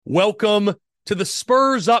Welcome to the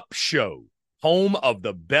Spurs Up Show, home of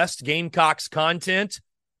the best Gamecocks content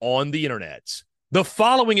on the internet. The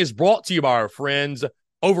following is brought to you by our friends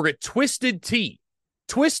over at Twisted Tea.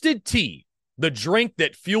 Twisted Tea, the drink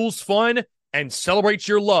that fuels fun and celebrates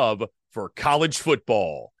your love for college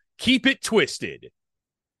football. Keep it twisted.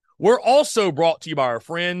 We're also brought to you by our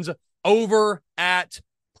friends over at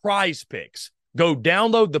Prize Picks. Go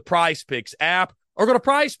download the Prize Picks app or go to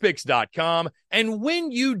prizepicks.com. And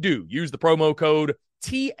when you do, use the promo code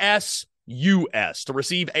TSUS to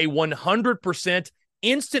receive a 100%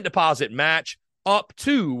 instant deposit match up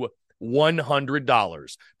to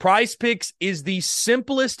 $100. Prize Picks is the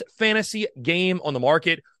simplest fantasy game on the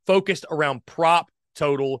market, focused around prop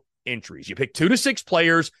total entries. You pick 2 to 6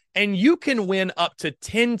 players, and you can win up to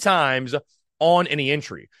 10 times on any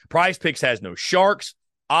entry. Prize Picks has no sharks,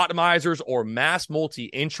 optimizers, or mass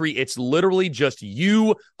multi-entry. It's literally just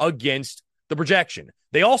you against the projection.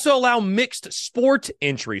 They also allow mixed sport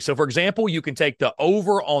entry. So, for example, you can take the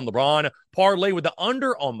over on LeBron, parlay with the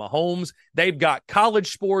under on Mahomes. They've got college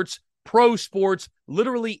sports, pro sports,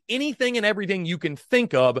 literally anything and everything you can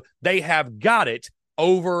think of. They have got it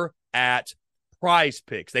over at Prize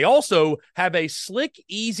Picks. They also have a slick,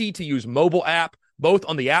 easy-to-use mobile app, both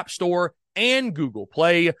on the App Store and Google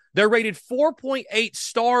Play. They're rated 4.8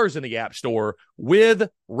 stars in the App Store with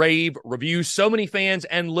rave reviews. So many fans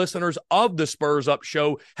and listeners of the Spurs Up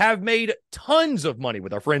Show have made tons of money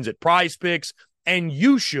with our friends at Prize Picks, and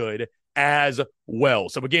you should as well.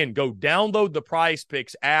 So again, go download the Prize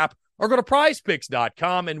Picks app or go to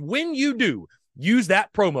prizepicks.com, and when you do, use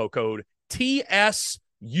that promo code TSUS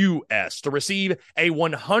to receive a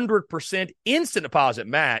 100% instant deposit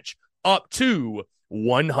match up to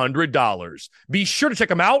 $100. Be sure to check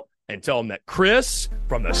them out and tell them that Chris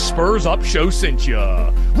from the Spurs Up Show sent you.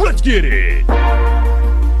 Let's get it.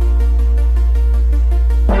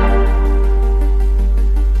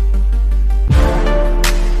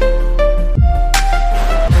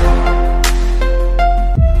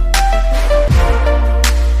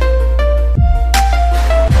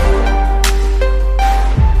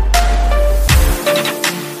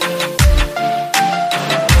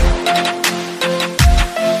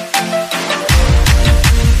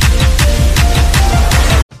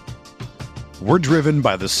 We're driven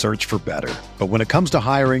by the search for better. But when it comes to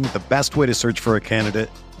hiring, the best way to search for a candidate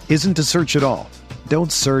isn't to search at all. Don't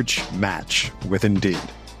search, match with Indeed.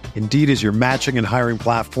 Indeed is your matching and hiring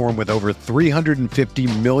platform with over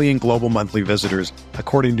 350 million global monthly visitors,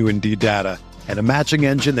 according to Indeed data, and a matching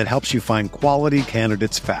engine that helps you find quality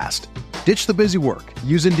candidates fast. Ditch the busy work.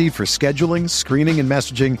 Use Indeed for scheduling, screening, and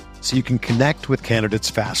messaging so you can connect with candidates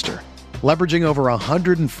faster. Leveraging over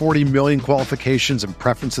 140 million qualifications and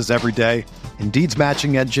preferences every day, Indeed's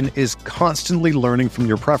matching engine is constantly learning from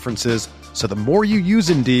your preferences, so the more you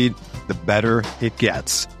use Indeed, the better it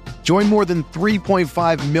gets. Join more than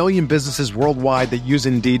 3.5 million businesses worldwide that use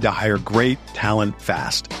Indeed to hire great talent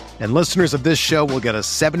fast. And listeners of this show will get a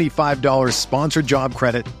 $75 sponsored job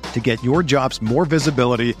credit to get your jobs more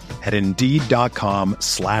visibility at Indeed.com/Blue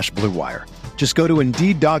Wire. Just go to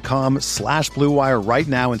Indeed.com/Blue Wire right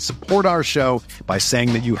now and support our show by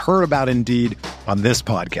saying that you heard about Indeed on this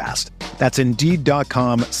podcast. That's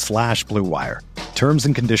Indeed.com/Blue Wire. Terms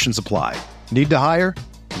and conditions apply. Need to hire?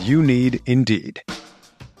 You need Indeed.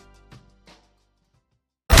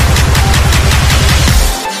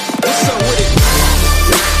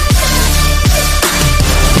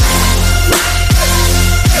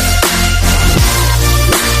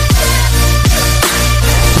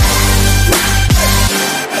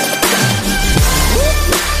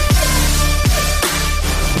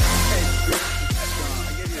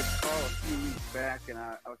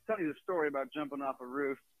 Tell you the story about jumping off a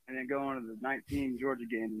roof and then going to the 19 Georgia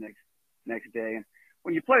game the next day. And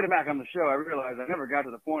when you played it back on the show, I realized I never got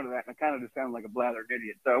to the point of that, and I kind of just sounded like a blathered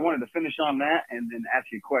idiot. So I wanted to finish on that and then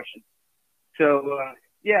ask you a question. So,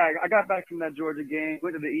 I got back from that Georgia game,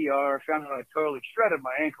 went to the ER, found out I totally shredded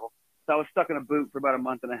my ankle. So I was stuck in a boot for about a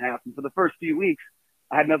month and a half. And for the first few weeks,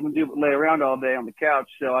 I had nothing to do but lay around all day on the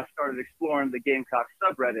couch. So I started exploring the Gamecock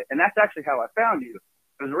subreddit. And that's actually how I found you.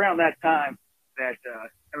 It was around that time that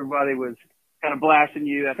everybody was kind of blasting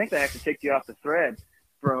you. I think they actually kicked you off the thread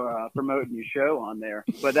for promoting your show on there.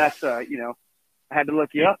 But that's, I had to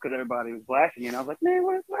look you up because everybody was blasting you. And I was like, man,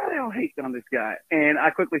 why are they all hating on this guy? And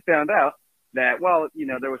I quickly found out that,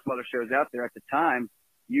 there was some other shows out there at the time.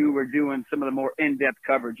 You were doing some of the more in-depth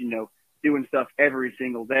coverage, doing stuff every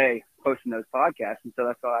single day, posting those podcasts. And so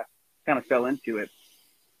that's how I kind of fell into it.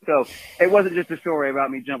 So it wasn't just a story about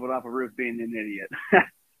me jumping off a roof being an idiot.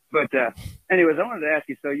 But anyways, I wanted to ask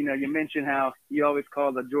you, so, you mentioned how you always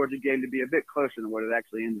call the Georgia game to be a bit closer than what it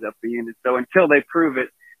actually ends up being. And so until they prove it,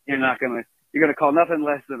 you're going to call nothing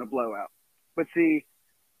less than a blowout. But see,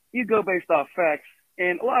 you go based off facts,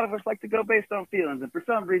 and a lot of us like to go based on feelings. And for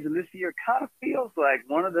some reason, this year kind of feels like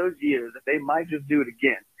one of those years that they might just do it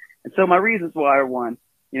again. And so my reasons why are, one,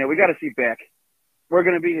 we got to see Beck. We're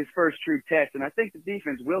going to be his first true test, and I think the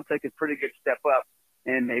defense will take a pretty good step up,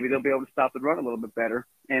 and maybe they'll be able to stop the run a little bit better.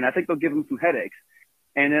 And I think they'll give him some headaches.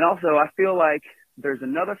 And then also, I feel like there's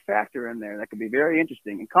another factor in there that could be very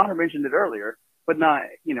interesting. And Connor mentioned it earlier, but not,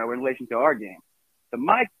 in relation to our game. The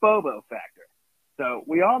Mike Bobo factor. So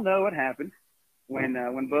we all know what happened when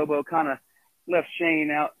Bobo kind of left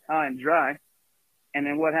Shane out high and dry. And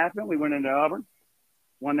then what happened? We went into Auburn,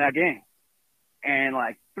 won that game. And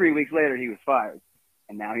like 3 weeks later, he was fired.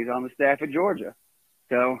 And now he's on the staff at Georgia.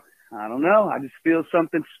 So I don't know. I just feel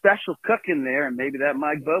something special cooking there. And maybe that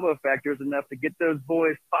Mike Bobo factor is enough to get those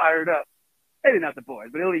boys fired up. Maybe not the boys,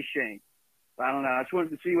 but at least Shane. I don't know. I just wanted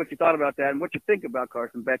to see what you thought about that and what you think about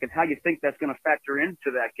Carson Beck and how you think that's going to factor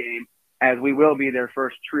into that game, as we will be their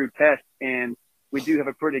first true test. And we do have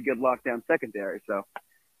a pretty good lockdown secondary. So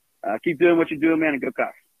keep doing what you're doing, man, and go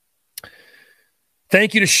Cox.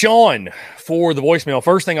 Thank you to Sean for the voicemail.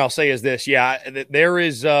 First thing I'll say is this. Yeah, there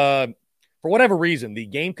is, for whatever reason, the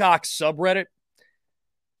Gamecocks subreddit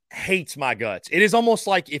hates my guts. It is almost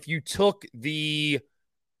like if you took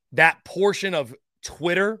that portion of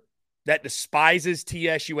Twitter that despises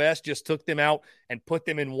TSUS, just took them out and put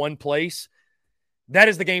them in one place. That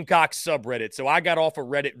is the Gamecocks subreddit. So I got off of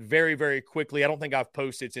Reddit very, very quickly. I don't think I've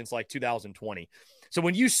posted since like 2020. So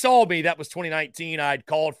when you saw me, that was 2019. I'd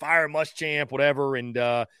called Fire Muschamp, whatever, and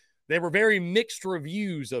there were very mixed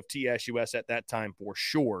reviews of TSUS at that time for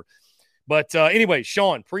sure. But anyway,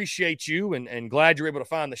 Sean, appreciate you and glad you're able to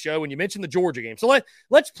find the show. And you mentioned the Georgia game. So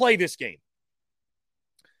let's play this game.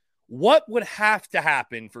 What would have to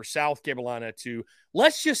happen for South Carolina to,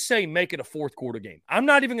 let's just say, make it a fourth quarter game? I'm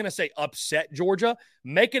not even going to say upset Georgia.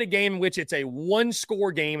 Make it a game in which it's a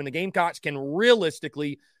one-score game and the Gamecocks can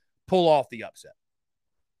realistically pull off the upset.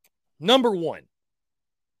 Number one,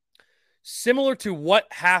 similar to what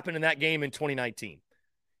happened in that game in 2019,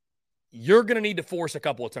 you're going to need to force a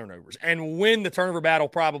couple of turnovers and win the turnover battle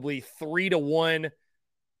probably 3-1,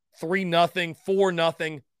 3-0,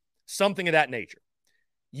 4-0, something of that nature.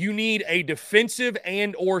 You need a defensive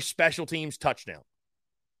and or special teams touchdown.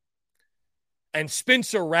 And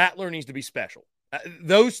Spencer Rattler needs to be special.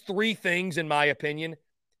 Those three things, in my opinion,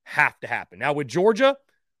 have to happen. Now, with Georgia,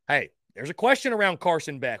 hey, there's a question around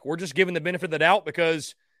Carson Beck. We're just giving the benefit of the doubt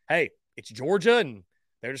because, hey, it's Georgia, and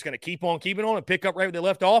they're just going to keep on keeping on and pick up right where they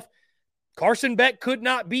left off. Carson Beck could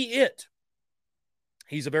not be it.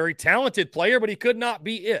 He's a very talented player, but he could not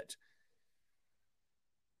be it.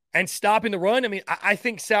 And stopping the run, I mean, I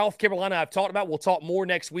think South Carolina, I've talked about, we'll talk more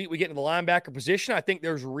next week. We get into the linebacker position. I think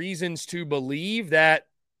there's reasons to believe that,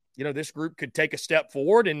 this group could take a step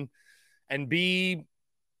forward and be,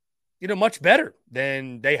 much better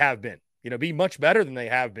than they have been. Be much better than they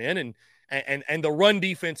have been, and the run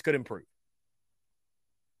defense could improve.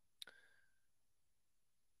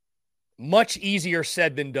 Much easier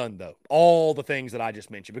said than done, though, all the things that I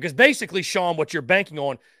just mentioned. Because basically, Sean, what you're banking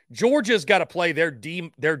on, Georgia's got to play their D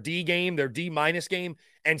game, their D- game,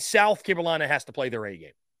 and South Carolina has to play their A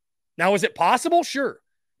game. Now, is it possible? Sure.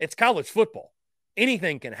 It's college football.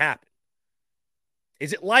 Anything can happen.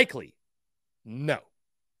 Is it likely? No,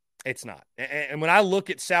 it's not. And when I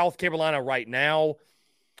look at South Carolina right now,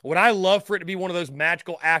 would I love for it to be one of those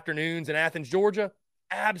magical afternoons in Athens, Georgia?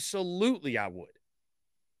 Absolutely, I would.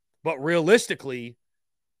 But realistically,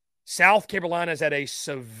 South Carolina is at a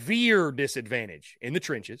severe disadvantage in the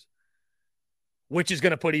trenches, which is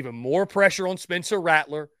going to put even more pressure on Spencer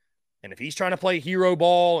Rattler. And if he's trying to play hero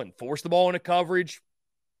ball and force the ball into coverage,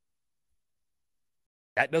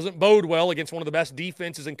 that doesn't bode well against one of the best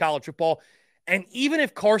defenses in college football. And even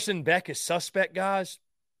if Carson Beck is suspect, guys,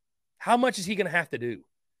 how much is he going to have to do?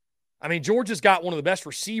 I mean, Georgia's got one of the best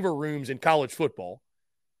receiver rooms in college football.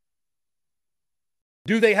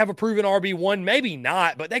 Do they have a proven RB1? Maybe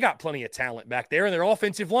not, but they got plenty of talent back there, and their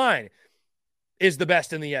offensive line is the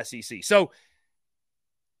best in the SEC. So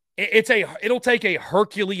it'll take a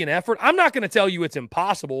Herculean effort. I'm not going to tell you it's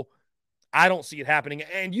impossible. I don't see it happening.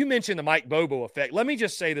 And you mentioned the Mike Bobo effect. Let me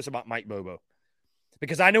just say this about Mike Bobo,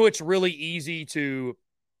 because I know it's really easy to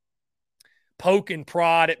poke and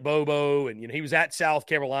prod at Bobo, and he was at South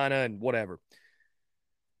Carolina and whatever.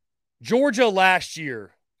 Georgia last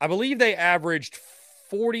year, I believe they averaged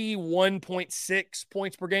 41.6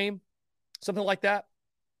 points per game, something like that.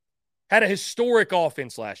 Had a historic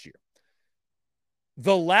offense last year.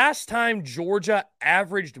 The last time Georgia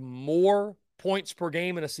averaged more points per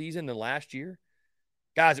game in a season than last year,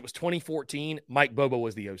 guys, it was 2014. Mike Bobo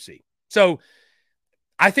was the OC. So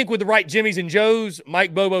I think with the right Jimmys and Joes,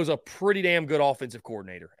 Mike Bobo's a pretty damn good offensive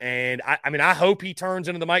coordinator. And I hope he turns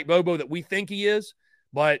into the Mike Bobo that we think he is,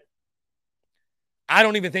 but I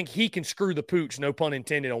don't even think he can screw the pooch, no pun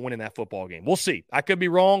intended, on winning that football game. We'll see. I could be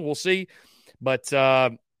wrong. We'll see. But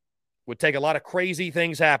would take a lot of crazy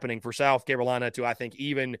things happening for South Carolina to, I think,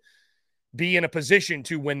 even be in a position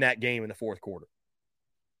to win that game in the fourth quarter.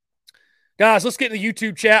 Guys, let's get in the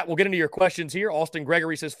YouTube chat. We'll get into your questions here. Austin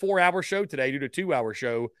Gregory says 4-hour show today due to 2-hour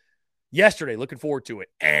show yesterday. Looking forward to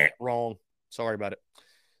it. Wrong. Sorry about it.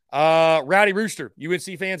 Rowdy Rooster,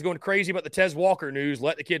 UNC fans going crazy about the Tez Walker news.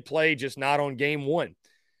 Let the kid play, just not on game one.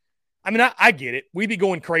 I mean, I get it. We'd be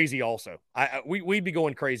going crazy also. We'd be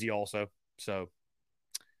going crazy also. So,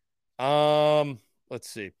 let's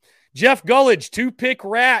see. Jeff Gullidge, 2-pick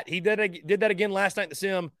rat. He did that again last night in the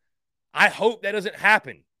sim. I hope that doesn't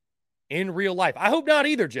happen in real life. I hope not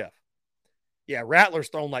either, Jeff. Yeah, Rattler's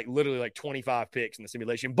thrown literally 25 picks in the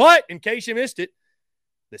simulation. But in case you missed it,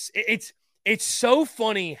 it's so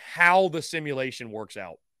funny how the simulation works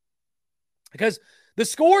out. Because the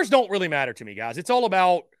scores don't really matter to me, guys. It's all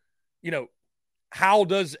about, what's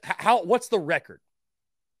the record?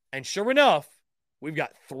 And sure enough, we've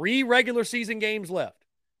got 3 regular season games left.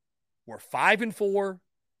 We're 5-4,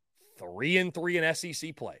 3-3 in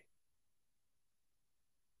SEC play.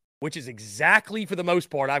 Which is exactly, for the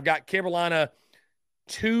most part, I've got Carolina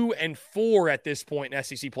 2-4 at this point in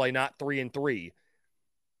SEC play, not 3-3,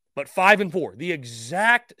 but 5-4, the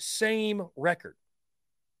exact same record.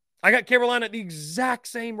 I got Carolina at the exact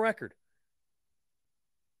same record.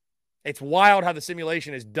 It's wild how the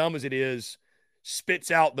simulation, as dumb as it is,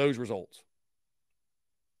 spits out those results.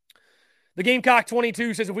 The Gamecock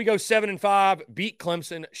 22 says if we go 7-5, beat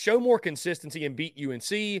Clemson, show more consistency, and beat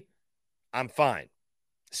UNC, I'm fine.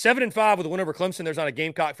 7-5 with a win over Clemson. There's not a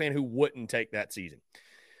Gamecock fan who wouldn't take that season.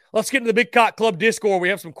 Let's get into the Big Cock Club Discord. We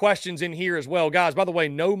have some questions in here as well. Guys, by the way,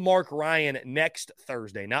 no Mark Ryan next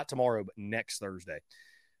Thursday. Not tomorrow, but next Thursday.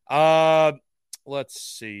 Let's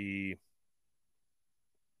see.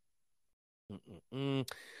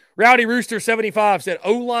 Rowdy Rooster 75 said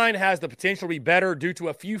O-line has the potential to be better due to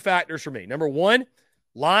a few factors for me. Number 1,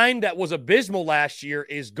 line that was abysmal last year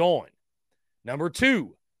is gone. Number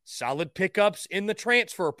 2, solid pickups in the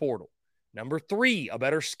transfer portal. Number 3, a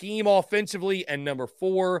better scheme offensively. And number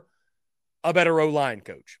 4, a better O-line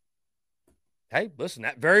coach. Hey, listen,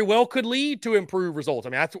 that very well could lead to improved results. I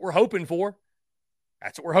mean, that's what we're hoping for.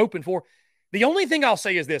 The only thing I'll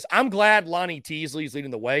say is this. I'm glad Lonnie Teasley's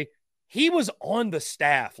leading the way. He was on the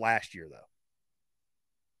staff last year, though.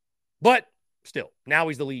 But still, now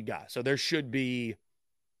he's the lead guy. So there should be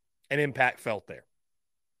an impact felt there.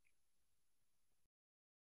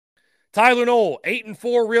 Tyler Knoll,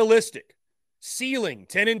 8-4 realistic. Ceiling,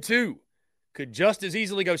 10-2. Could just as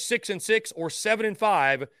easily go 6-6 or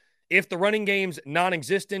 7-5 if the running game's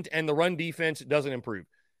non-existent and the run defense doesn't improve.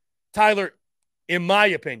 Tyler, in my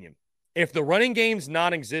opinion, if the running game's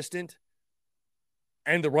non-existent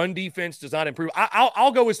and the run defense does not improve,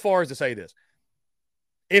 I'll go as far as to say this.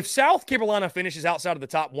 If South Carolina finishes outside of the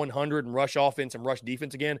top 100 in rush offense and rush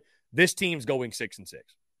defense again, this team's going 6-6.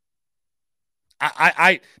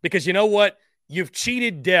 Because you know what? You've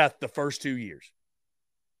cheated death the first 2 years.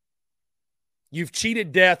 You've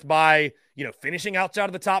cheated death by, finishing outside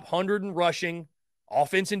of the top 100 in rushing,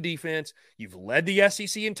 offense and defense. You've led the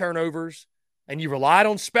SEC in turnovers, and you've relied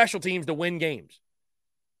on special teams to win games.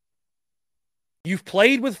 You've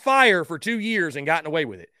played with fire for 2 years and gotten away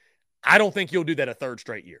with it. I don't think you'll do that a third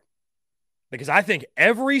straight year. Because I think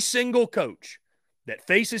every single coach that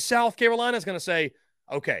faces South Carolina is going to say,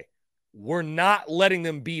 okay, we're not letting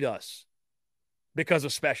them beat us because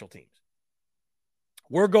of special teams.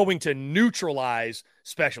 We're going to neutralize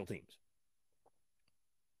special teams.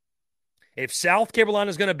 If South Carolina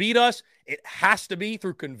is going to beat us, it has to be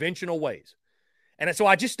through conventional ways. And so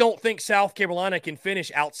I just don't think South Carolina can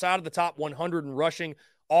finish outside of the top 100 in rushing,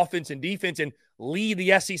 offense, and defense and lead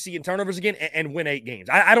the SEC in turnovers again and win 8 games.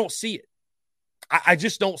 I don't see it. I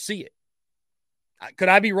just don't see it. Could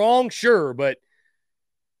I be wrong? Sure, but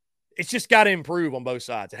it's just got to improve on both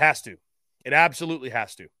sides. It has to. It absolutely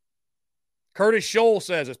has to. Curtis Scholl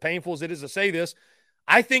says, as painful as it is to say this,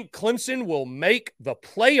 I think Clemson will make the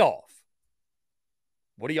playoff.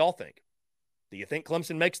 What do y'all think? Do you think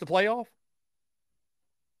Clemson makes the playoff?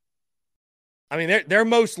 I mean, their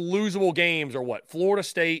most losable games are what? Florida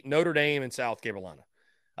State, Notre Dame, and South Carolina.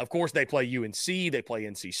 Of course, they play UNC. They play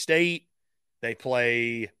NC State. They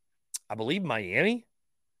play, I believe, Miami.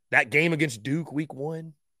 That game against Duke week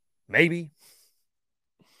 1, maybe.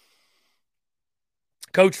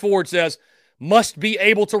 Coach Ford says, must be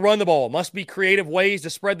able to run the ball, must be creative ways to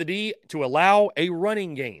spread the D to allow a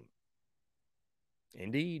running game.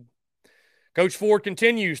 Indeed. Coach Ford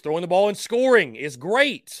continues, throwing the ball and scoring is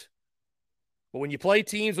great. But when you play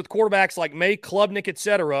teams with quarterbacks like May, Klubnik,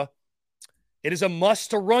 etc., it is a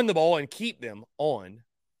must to run the ball and keep them on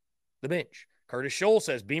the bench. Curtis Scholl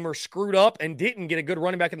says Beamer screwed up and didn't get a good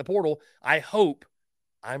running back in the portal. I hope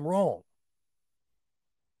I'm wrong.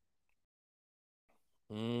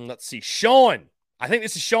 Let's see. Sean. I think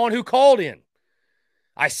this is Sean who called in.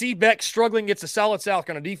 I see Beck struggling against a solid South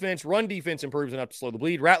Carolina defense. Run defense improves enough to slow the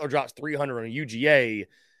bleed. Rattler drops 300 on a UGA.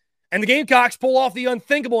 And the Gamecocks pull off the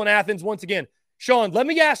unthinkable in Athens once again. Sean, let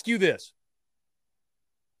me ask you this.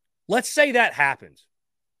 Let's say that happens.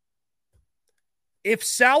 If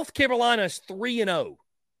South Carolina is 3-0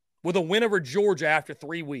 with a win over Georgia after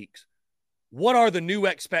 3 weeks, what are the new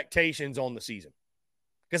expectations on the season?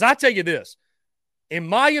 Because I tell you this, in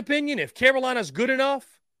my opinion, if Carolina's good enough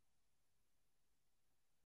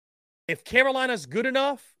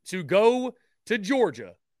to go to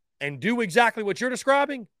Georgia and do exactly what you're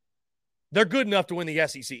describing, they're good enough to win the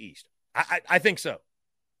SEC East. I think so.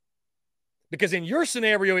 Because in your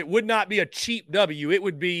scenario, it would not be a cheap W. It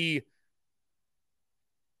would be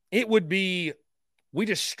we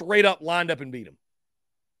just straight up lined up and beat them.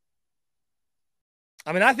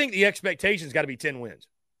 I mean, I think the expectation's got to be 10 wins.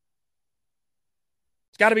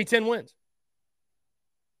 It's got to be 10 wins.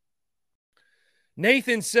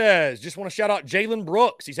 Nathan says, just want to shout out Jalen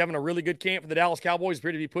Brooks. He's having a really good camp for the Dallas Cowboys.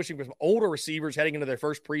 Appear to be pushing for some older receivers heading into their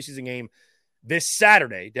first preseason game this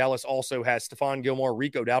Saturday. Dallas also has Stephon Gilmore,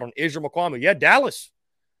 Rico Dowdle, and Israel McQuamu. Yeah, Dallas.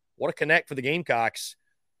 What a connect for the Gamecocks.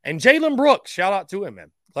 And Jalen Brooks, shout out to him,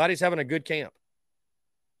 man. Glad he's having a good camp.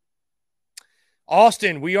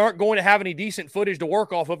 Austin, we aren't going to have any decent footage to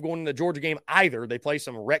work off of going in the Georgia game either. They play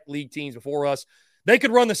some rec league teams before us. They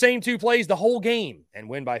could run the same 2 plays the whole game and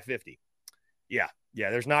win by 50. Yeah,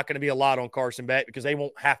 there's not going to be a lot on Carson Beck because they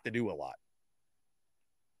won't have to do a lot.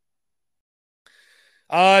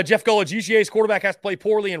 Jeff Gullidge, UGA's quarterback has to play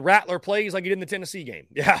poorly and Rattler plays like he did in the Tennessee game.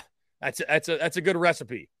 Yeah, that's a good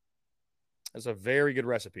recipe. That's a very good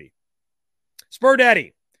recipe. Spur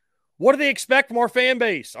Daddy, what do they expect from our fan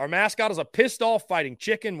base? Our mascot is a pissed-off fighting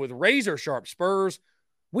chicken with razor-sharp spurs.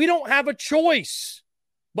 We don't have a choice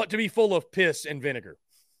but to be full of piss and vinegar.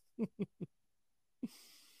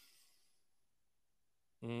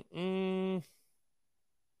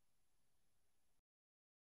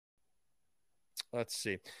 Let's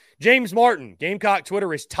see. James Martin, Gamecock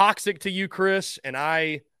Twitter is toxic to you, Chris, and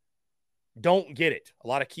I don't get it. A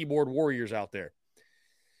lot of keyboard warriors out there.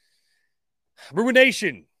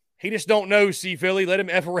 Ruination. He just don't know, see, Philly. Let him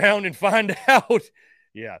F around and find out.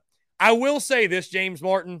 Yeah. I will say this, James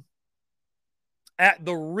Martin. At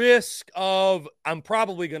the risk of, I'm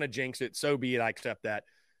probably going to jinx it, so be it, I accept that.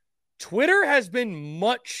 Twitter has been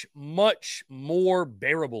much, much more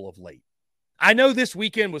bearable of late. I know this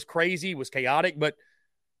weekend was crazy, was chaotic, but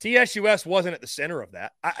TSUS wasn't at the center of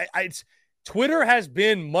that. Twitter has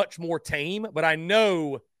been much more tame, but I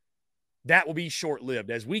know that will be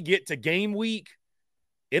short-lived. As we get to game week,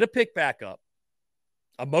 it'll pick back up.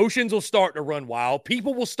 Emotions will start to run wild.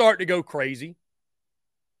 People will start to go crazy.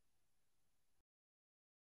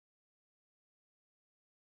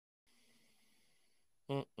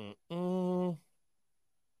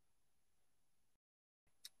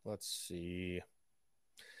 Let's see.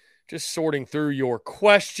 Just sorting through your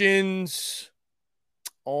questions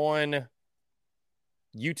on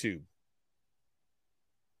YouTube.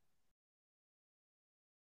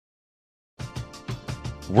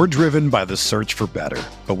 We're driven by the search for better.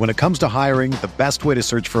 But when it comes to hiring, the best way to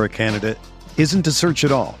search for a candidate isn't to search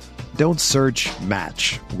at all. Don't search,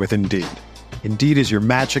 match with Indeed. Indeed is your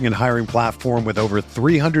matching and hiring platform with over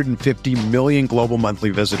 350 million global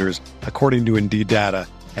monthly visitors, according to Indeed data,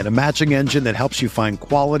 and a matching engine that helps you find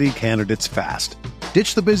quality candidates fast.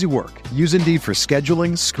 Ditch the busy work. Use Indeed for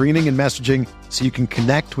scheduling, screening, and messaging so you can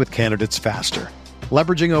connect with candidates faster.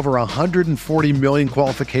 Leveraging over 140 million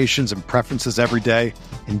qualifications and preferences every day,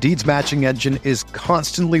 Indeed's matching engine is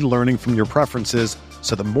constantly learning from your preferences,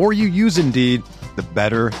 so the more you use Indeed, the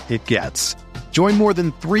better it gets. Join more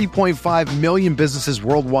than 3.5 million businesses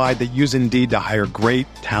worldwide that use Indeed to hire great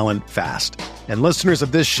talent fast. And listeners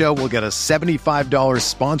of this show will get a $75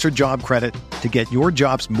 sponsored job credit to get your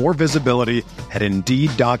jobs more visibility at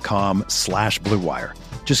Indeed.com/Blue Wire.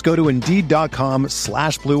 Just go to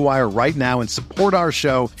Indeed.com/Blue Wire right now and support our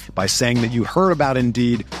show by saying that you heard about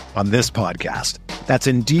Indeed on this podcast. That's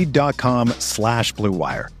Indeed.com/Blue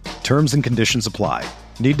Wire. Terms and conditions apply.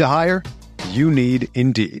 Need to hire? You need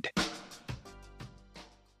Indeed.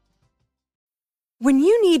 When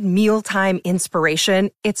you need mealtime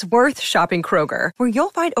inspiration, it's worth shopping Kroger, where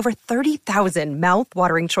you'll find over 30,000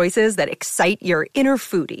 mouth-watering choices that excite your inner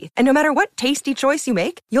foodie. And no matter what tasty choice you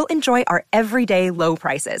make, you'll enjoy our everyday low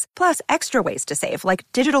prices, plus extra ways to save, like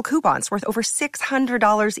digital coupons worth over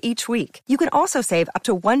 $600 each week. You can also save up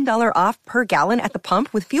to $1 off per gallon at the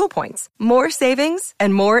pump with fuel points. More savings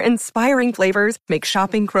and more inspiring flavors make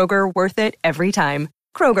shopping Kroger worth it every time.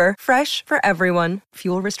 Kroger, fresh for everyone.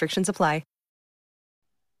 Fuel restrictions apply.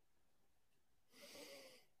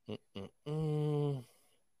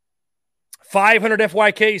 500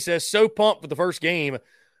 FYK says, so pumped for the first game.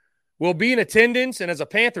 We'll be in attendance, and as a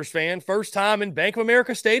Panthers fan, first time in Bank of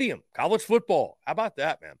America Stadium, college football. How about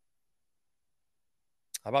that, man?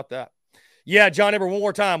 How about that? Yeah, John Eber, one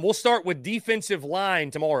more time. We'll start with defensive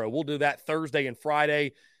line tomorrow. We'll do that Thursday and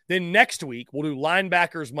Friday. Then next week, we'll do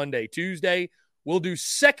linebackers Monday, Tuesday. We'll do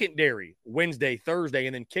secondary Wednesday, Thursday,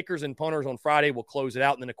 and then kickers and punters on Friday. We'll close it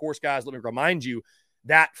out. And then, of course, guys, let me remind you,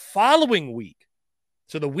 that following week,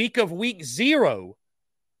 so the week of week 0,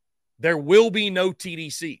 there will be no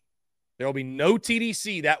TDC. There will be no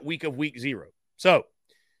TDC that week of week 0. So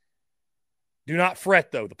do not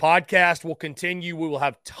fret, though. The podcast will continue. We will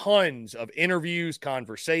have tons of interviews,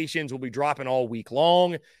 conversations. We'll be dropping all week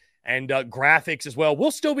long, and graphics as well. We'll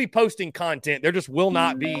still be posting content. There just will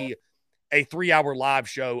not be a 3-hour live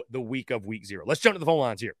show the week of week 0. Let's jump to the phone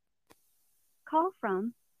lines here. Call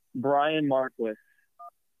from Brian Marquis.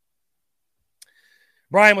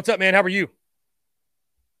 Brian, what's up, man? How are you?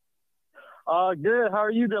 Good. How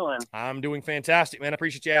are you doing? I'm doing fantastic, man. I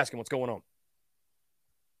appreciate you asking. What's going on?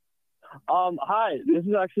 Hi. This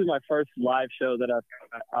is actually my first live show that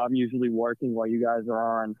I'm usually working while you guys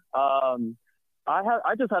are on.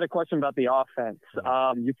 I just had a question about the offense.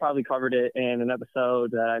 You probably covered it in an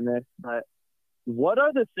episode that I missed, but what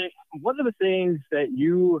are the things that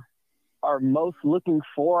you are most looking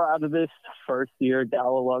for out of this first year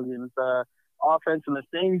Dowell Loggains offense, and the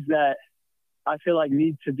things that I feel like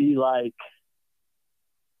need to be like,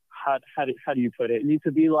 how do you put it? It needs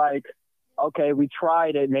to be like, okay, we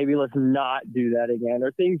tried it, maybe let's not do that again,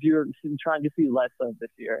 or things you're trying to see less of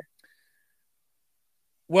this year.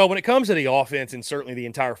 Well, when it comes to the offense and certainly the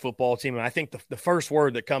entire football team, and I think the first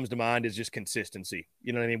word that comes to mind is just consistency.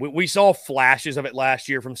 You know what I mean? We saw flashes of it last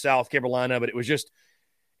year from South Carolina, but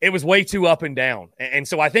it was way too up and down. And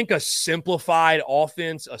so I think a simplified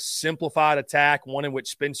offense, a simplified attack, one in which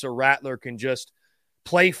Spencer Rattler can just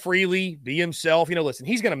play freely, be himself. You know, listen,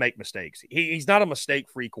 he's going to make mistakes. He's not a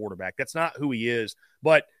mistake-free quarterback. That's not who he is.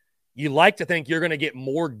 But you like to think you're going to get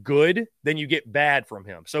more good than you get bad from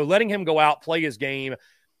him. So letting him go out, play his game.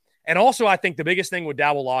 And also, I think the biggest thing with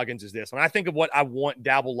Dowell Loggains is this. When I think of what I want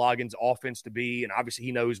Dowell Loggains' offense to be, and obviously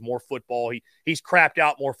he knows more football. He's crapped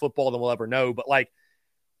out more football than we'll ever know. But, like,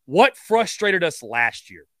 what frustrated us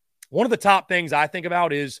last year? One of the top things I think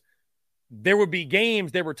about is there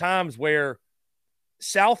were times where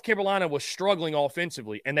South Carolina was struggling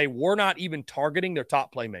offensively, and they were not even targeting their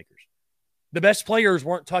top playmakers. The best players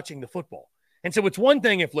weren't touching the football. And so it's one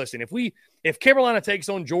thing if Carolina takes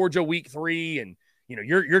on Georgia week 3 and, you know,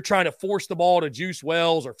 you're trying to force the ball to Juice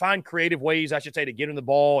Wells or find creative ways, I should say, to get in the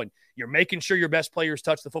ball, and you're making sure your best players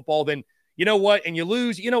touch the football, then you know what? And you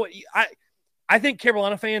lose, you know what? I think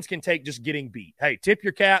Carolina fans can take just getting beat. Hey, tip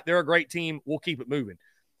your cap. They're a great team. We'll keep it moving.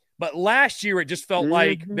 But last year, it just felt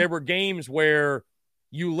like there were games where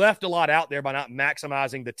you left a lot out there by not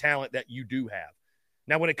maximizing the talent that you do have.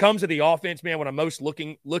 Now, when it comes to the offense, man, when I'm most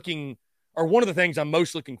looking, or one of the things I'm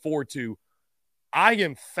most looking forward to, I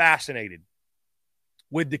am fascinated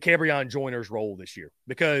with Dakereon Joyner's role this year,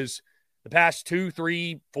 because the past 2,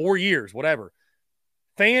 3, 4 years, whatever,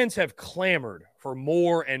 fans have clamored for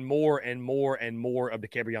more and more and more and more of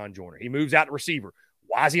Dakereon Joyner. He moves out to receiver.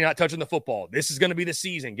 Why is he not touching the football? This is going to be the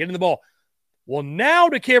season. Get in the ball. Well, now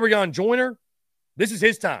Dakereon Joyner, this is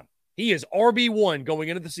his time. He is RB1 going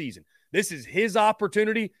into the season. This is his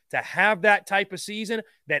opportunity to have that type of season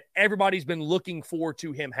that everybody's been looking forward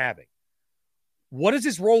to him having. What does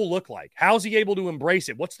his role look like? How's he able to embrace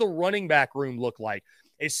it? What's the running back room look like?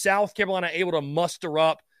 Is South Carolina able to muster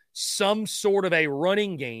up some sort of a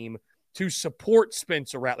running game to support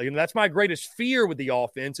Spencer Rattler? And that's my greatest fear with the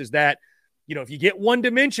offense, is that, you know, if you get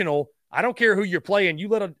one-dimensional, I don't care who you're playing, you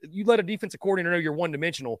let a defensive coordinator know you're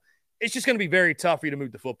one-dimensional, it's just going to be very tough for you to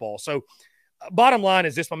move the football. So bottom line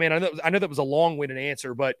is this, my man, I know that was a long-winded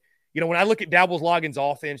answer, but, you know, when I look at Dowell Loggains'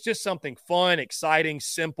 offense, just something fun, exciting,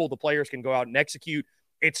 simple, the players can go out and execute.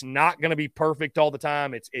 It's not going to be perfect all the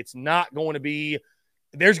time. It's not going to be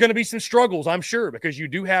there's going to be some struggles, I'm sure, because you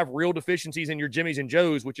do have real deficiencies in your Jimmys and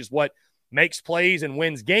Joes, which is what makes plays and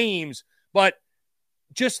wins games, but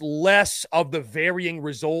just less of the varying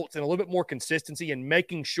results and a little bit more consistency and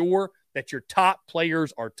making sure that your top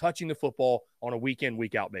players are touching the football on a week-in,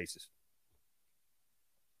 week-out basis.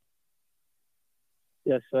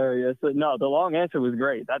 Yes, sir. Yes, sir. No, the long answer was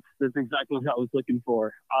great. That's exactly what I was looking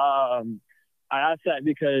for. I asked that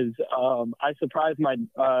because I surprised me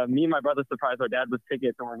and my brother surprised our dad with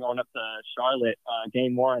tickets, and we're going up to Charlotte,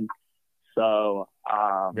 game 1. So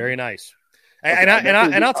very nice. And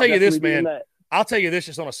I'll tell you this, man. I'll tell you this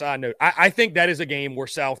just on a side note. I think that is a game where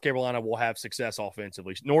South Carolina will have success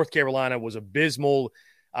offensively. North Carolina was abysmal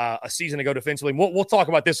a season ago defensively. We'll talk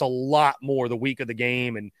about this a lot more the week of the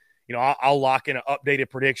game, and I'll lock in an updated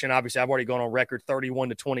prediction. Obviously, I've already gone on record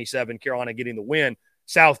 31-27, Carolina getting the win.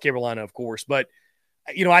 South Carolina, of course. But,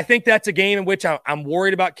 I think that's a game in which I'm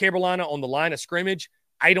worried about Carolina on the line of scrimmage.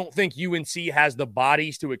 I don't think UNC has the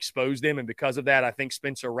bodies to expose them, and because of that, I think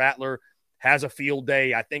Spencer Rattler has a field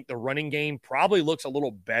day. I think the running game probably looks a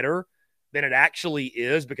little better than it actually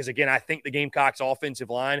is because, again, I think the Gamecocks offensive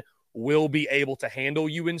line will be able to handle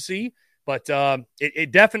UNC. But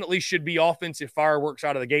it definitely should be offensive fireworks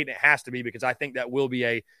out of the gate, and it has to be because I think that will be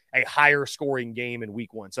a higher scoring game in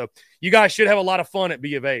week 1. So you guys should have a lot of fun at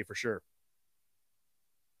B of A for sure.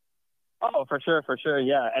 Oh, for sure,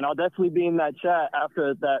 yeah. And I'll definitely be in that chat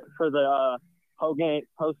after that for the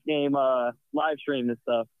post-game live stream and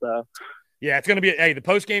stuff. So. Yeah, it's going to be – the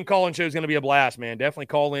post-game call-in show is going to be a blast, man. Definitely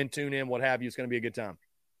call in, tune in, what have you. It's going to be a good time.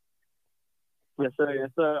 Yes, sir. Yes,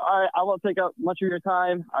 sir. All right, I won't take up much of your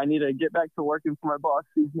time. I need to get back to working for my boss.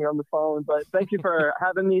 He's here on the phone. But thank you for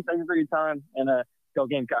having me. Thank you for your time. And go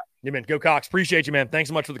Gamecocks. Yeah, man. Go Cox. Appreciate you, man. Thanks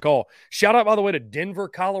so much for the call. Shout out, by the way, to Denver,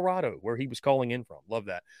 Colorado, where he was calling in from. Love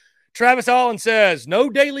that. Travis Allen says, no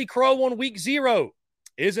Daily Crow on week 0.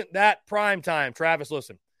 Isn't that prime time? Travis,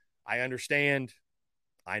 listen, I understand.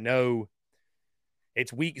 I know.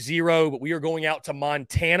 It's week 0, but we are going out to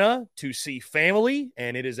Montana to see family,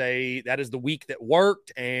 and that is the week that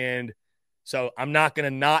worked, and so I'm not going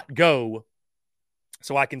to not go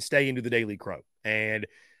so I can stay into the Daily Crow. And,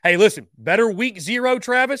 hey, listen, better week 0,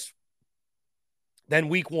 Travis, than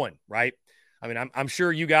week 1, right? I mean, I'm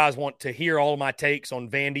sure you guys want to hear all of my takes on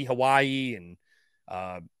Vandy, Hawaii, and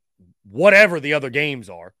whatever the other games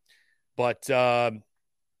are, but,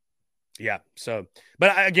 yeah, so –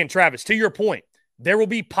 but, again, Travis, to your point, there will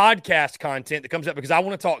be podcast content that comes up because I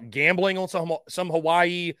want to talk gambling on some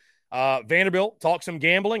Hawaii, Vanderbilt, talk some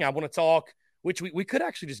gambling. I want to talk, which we could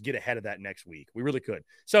actually just get ahead of that next week. We really could.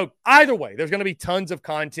 So either way, there's going to be tons of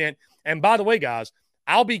content. And by the way, guys,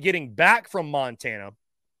 I'll be getting back from Montana,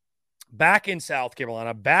 back in South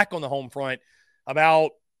Carolina, back on the home front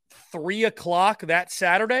about 3 o'clock that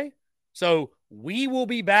Saturday. So we will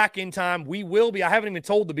be back in time. We will be. I haven't even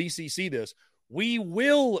told the BCC this. We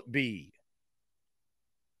will be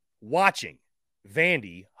watching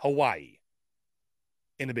Vandy, Hawaii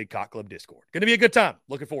in the Big Cock Club Discord. Going to be a good time.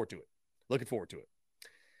 Looking forward to it.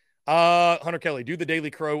 Hunter Kelly, do the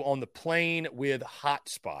Daily Crow on the plane with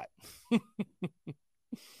hotspot.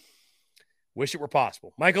 Wish it were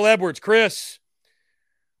possible. Michael Edwards, Chris,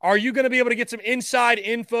 are you going to be able to get some inside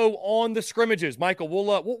info on the scrimmages? Michael,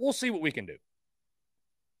 we'll see what we can do.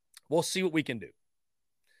 We'll see what we can do.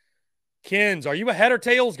 Kens, are you a head or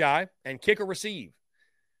tails guy and kick or receive?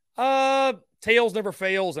 Tails never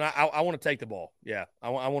fails, and I want to take the ball. Yeah, I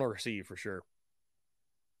want to receive for sure.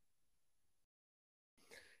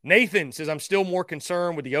 Nathan says, I'm still more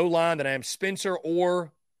concerned with the O-line than I am Spencer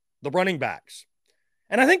or the running backs.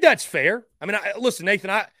 And I think that's fair. I mean, listen,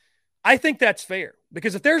 Nathan, I think that's fair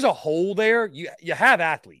because if there's a hole there, you have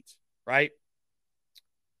athletes, right?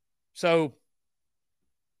 So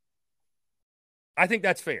I think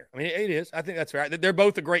that's fair. I mean, it is. I think that's fair. They're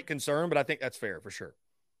both a great concern, but I think that's fair for sure.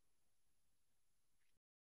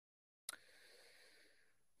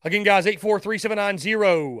 Again, guys,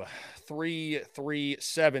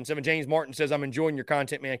 843-790-3377. James Martin says, I'm enjoying your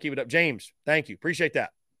content, man. Keep it up. James, thank you. Appreciate that.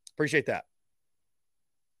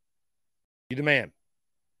 You the man.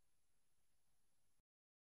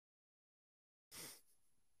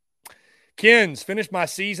 Kens, finished my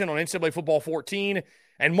season on NCAA Football 14,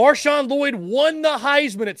 and Marshawn Lloyd won the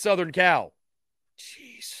Heisman at Southern Cal.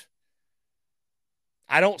 Jeez.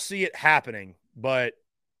 I don't see it happening, but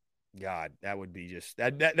God, that would be just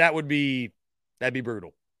that'd be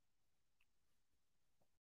brutal.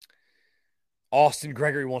 Austin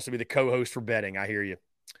Gregory wants to be the co-host for betting. I hear you.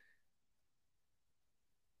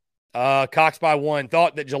 Cox by 1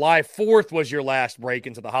 thought that July 4th was your last break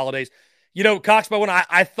into the holidays. Cox by 1,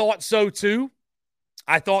 I thought so too.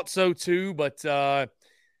 But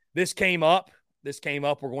this came up.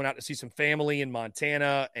 We're going out to see some family in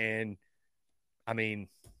Montana. And, I mean,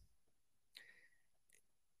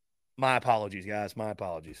 my apologies, guys. My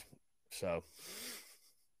apologies. So,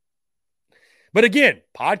 but again,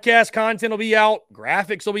 podcast content will be out.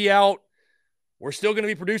 Graphics will be out. We're still going to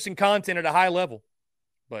be producing content at a high level.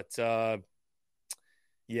 But,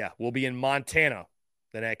 yeah, we'll be in Montana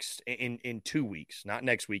in 2 weeks. Not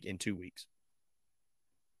next week, in 2 weeks.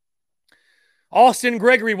 Austin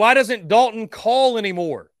Gregory, why doesn't Dalton call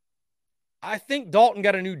anymore? I think Dalton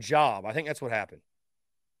got a new job. I think that's what happened.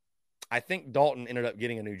 I think Dalton ended up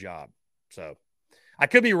getting a new job. So I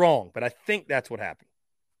could be wrong, but I think that's what happened.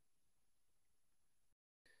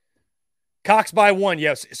 Cox by 1,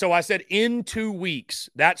 yes. So I said in 2 weeks.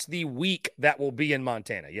 That's the week that will be in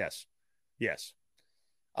Montana. Yes.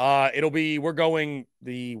 We're going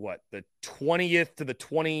the 20th to the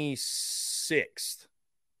 26th.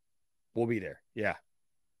 We'll be there. Yeah.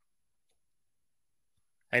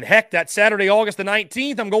 And heck, that Saturday, August the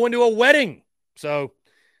 19th, I'm going to a wedding. So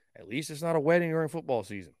at least it's not a wedding during football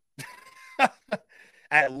season.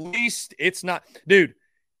 At least it's not. Dude,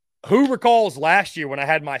 who recalls last year when I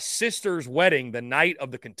had my sister's wedding the night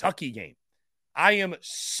of the Kentucky game? I am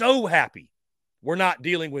so happy we're not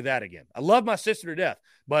dealing with that again. I love my sister to death,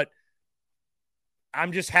 but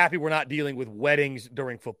I'm just happy we're not dealing with weddings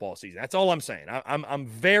during football season. That's all I'm saying. I'm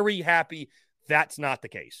very happy that's not the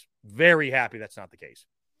case. Very happy that's not the case.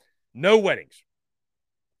 No weddings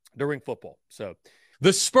during football. So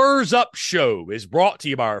the Spurs Up Show is brought to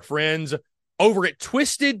you by our friends over at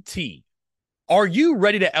Twisted Tea. Are you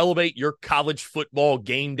ready to elevate your college football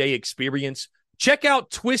game day experience? Check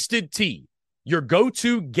out Twisted Tea, your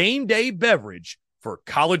go-to game day beverage for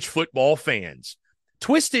college football fans.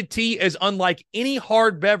 Twisted Tea is unlike any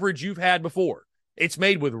hard beverage you've had before. It's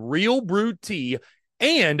made with real brewed tea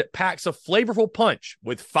and packs a flavorful punch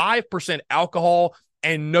with 5% alcohol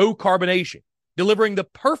and no carbonation, delivering the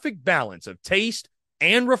perfect balance of taste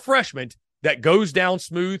and refreshment that goes down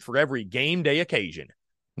smooth for every game day occasion.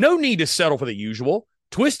 No need to settle for the usual.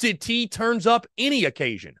 Twisted Tea turns up any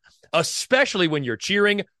occasion, especially when you're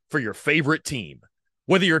cheering for your favorite team.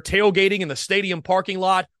 Whether you're tailgating in the stadium parking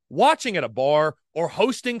lot, watching at a bar, or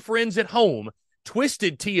hosting friends at home,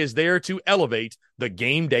 Twisted Tea is there to elevate the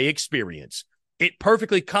game day experience. It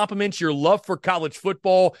perfectly complements your love for college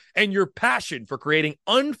football and your passion for creating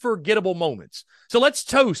unforgettable moments. So let's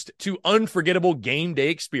toast to unforgettable game day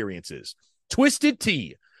experiences. Twisted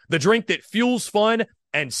Tea, the drink that fuels fun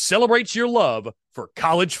and celebrates your love for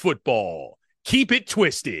college football. Keep it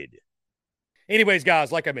twisted. Anyways,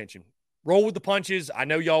 guys, like I mentioned, roll with the punches. I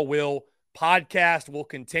know y'all will. Podcast will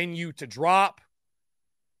continue to drop.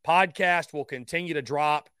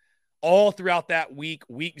 All throughout that week.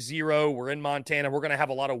 Week 0, we're in Montana. We're going to have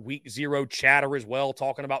a lot of week 0 chatter as well,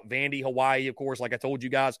 talking about Vandy, Hawaii, of course. Like I told you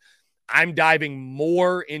guys, I'm diving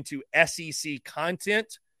more into SEC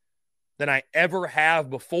content than I ever have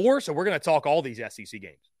before. So we're going to talk all these SEC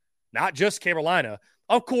games, not just Carolina.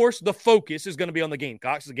 Of course, the focus is going to be on the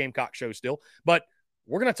Gamecocks. It's a Gamecock show still, but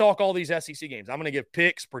we're going to talk all these SEC games. I'm going to give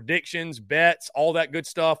picks, predictions, bets, all that good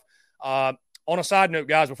stuff. On a side note,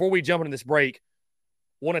 guys, before we jump into this break,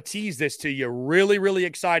 want to tease this to you. Really, really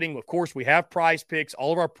exciting. Of course, we have prize picks,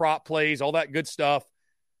 all of our prop plays, all that good stuff.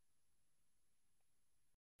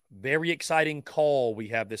 Very exciting call we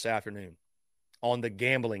have this afternoon on the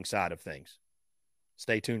gambling side of things.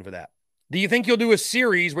 Stay tuned for that. Do you think you'll do a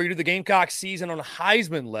series where you do the Gamecock season on a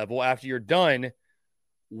Heisman level after you're done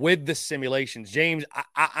with the simulations? James,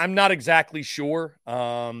 I'm not exactly sure.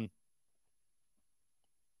 I'll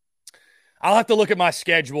have to look at my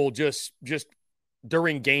schedule just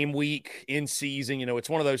during game week, in season. You know, it's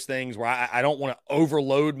one of those things where I don't want to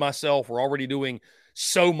overload myself. We're already doing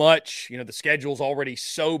so much. You know, the schedule's already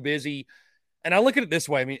so busy. And I look at it this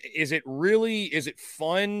way. I mean, is it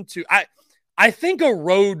fun to – I think a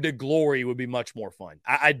road to glory would be much more fun.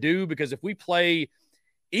 I do, because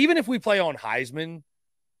even if we play on Heisman,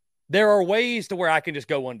 there are ways to where I can just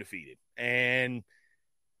go undefeated. And,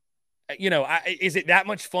 you know, is it that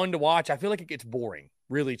much fun to watch? I feel like it gets boring,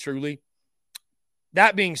 really, truly.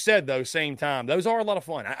 That being said, though, same time, those are a lot of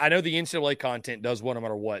fun. I know the NCAA content does one no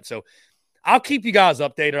matter what. So I'll keep you guys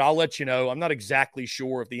updated. I'll let you know. I'm not exactly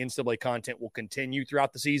sure if the NCAA content will continue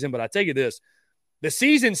throughout the season, but I tell you this, the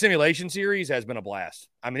season simulation series has been a blast.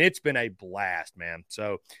 I mean, it's been a blast, man.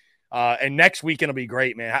 So, and next weekend will be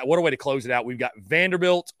great, man. What a way to close it out. We've got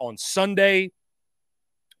Vanderbilt on Sunday.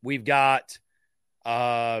 We've got,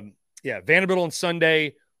 Vanderbilt on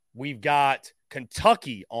Sunday. We've got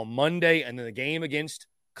Kentucky on Monday, and then the game against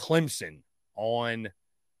Clemson on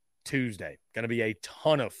Tuesday. Going to be a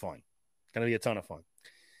ton of fun.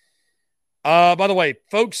 By the way,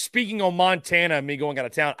 folks, speaking on Montana and me going out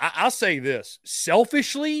of town, I'll say this.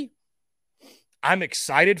 Selfishly, I'm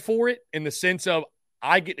excited for it in the sense of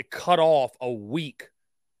I get to cut off a week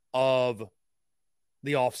of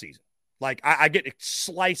the offseason. Like, I get to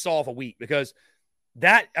slice off a week because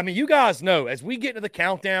you guys know, as we get to the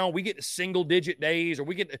countdown, we get to single-digit days or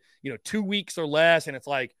we get to, 2 weeks or less, and it's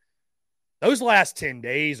like those last 10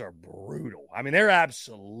 days are brutal. I mean, they're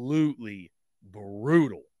absolutely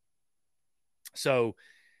brutal. So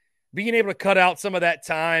being able to cut out some of that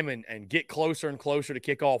time and get closer and closer to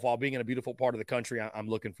kickoff while being in a beautiful part of the country, I'm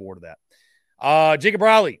looking forward to that. Jacob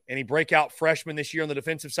Riley, any breakout freshman this year on the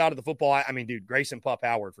defensive side of the football? I mean, dude, Grayson Pup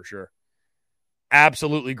Howard for sure.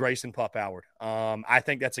 Absolutely Grayson Pup Howard. I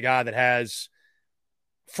think that's a guy that has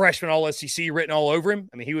freshman All-SEC written all over him.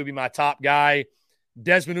 I mean, he would be my top guy.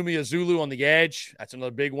 Desmond Umeozulu on the edge. That's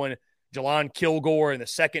another big one. Jelon Kilgore in the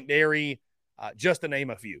secondary. Just to name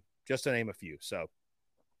a few. So,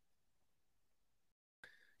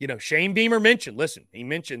 Shane Beamer mentioned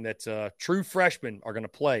that true freshmen are going to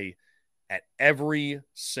play at every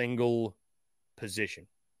single position.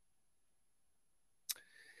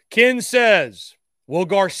 Ken says, will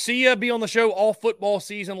Garcia be on the show all football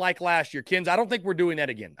season like last year? Ken, I don't think we're doing that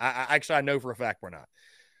again. I know for a fact we're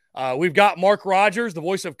not. We've got Mark Rogers, the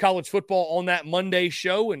voice of college football, on that Monday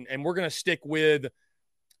show, and we're going to stick with the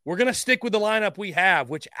lineup we have,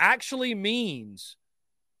 which actually means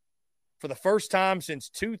for the first time since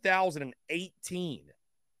 2018,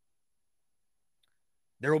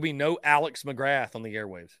 there will be no Alex McGrath on the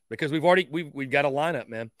airwaves because we've got a lineup,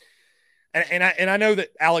 man. And I know that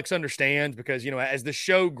Alex understands because, as the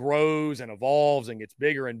show grows and evolves and gets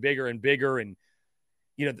bigger and bigger and bigger and,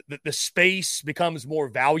 the space becomes more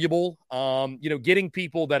valuable, getting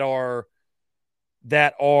people that are,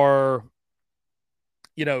 that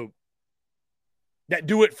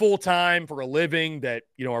do it full time for a living, that,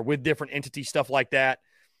 are with different entities, stuff like that.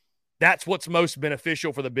 That's what's most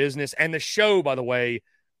beneficial for the business and the show, by the way,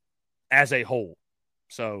 as a whole.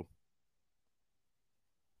 So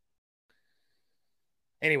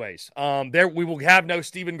anyways, there we will have no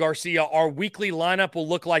Steven Garcia. Our weekly lineup will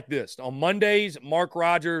look like this. On Mondays, Mark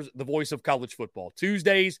Rogers, the voice of college football.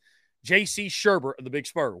 Tuesdays, J.C. Sherbert of the Big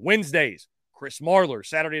Spur. Wednesdays, Chris Marler,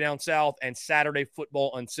 Saturday Down South, and Saturday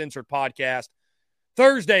Football Uncensored podcast.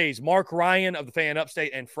 Thursdays, Mark Ryan of the Fan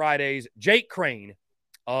Upstate, and Fridays, Jake Crane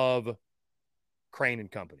of Crane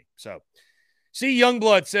and Company. So, C.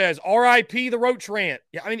 Youngblood says, R.I.P. the Roach Rant.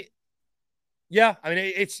 Yeah,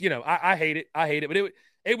 it's, I hate it. But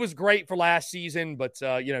it was great for last season, but,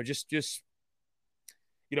 just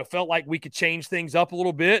felt like we could change things up a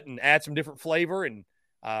little bit and add some different flavor, and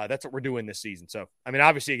that's what we're doing this season. So,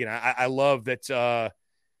 obviously, again, I love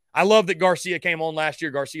that Garcia came on last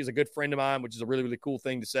year. Garcia is a good friend of mine, which is a really, really cool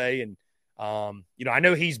thing to say. And, I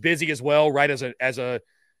know he's busy as well, right?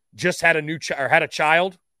 Just had a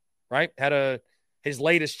child, right? His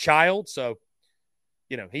latest child. So,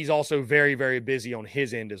 he's also very, very busy on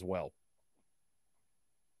his end as well.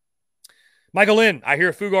 Michael Lynn, I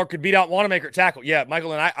hear Fugar could beat out Wanamaker at tackle. Yeah, Michael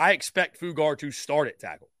Lynn, I expect Fugar to start at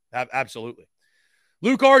tackle. Absolutely.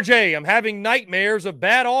 Luke RJ, I'm having nightmares of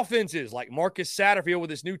bad offenses like Marcus Satterfield with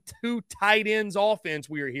this new 2 tight ends offense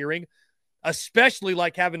we are hearing, especially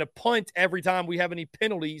like having to punt every time we have any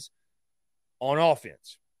penalties on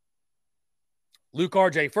offense. Luke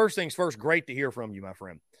RJ, first things first, great to hear from you, my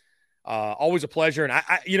friend. Always a pleasure. And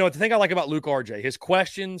the thing I like about Luke RJ, his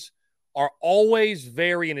questions are always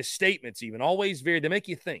and his statements even, always they make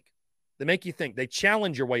you think. They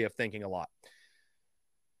challenge your way of thinking a lot.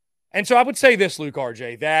 And so I would say this, Luke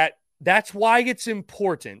RJ, that's why it's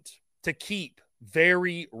important to keep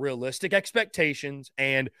very realistic expectations.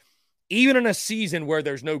 And even in a season where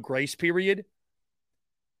there's no grace period,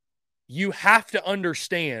 you have to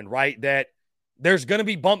understand, right, that there's going to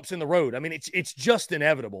be bumps in the road. I mean, it's just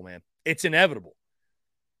inevitable, man. It's inevitable.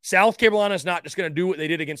 South Carolina is not just going to do what they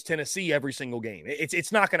did against Tennessee every single game.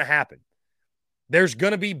 It's not going to happen. There's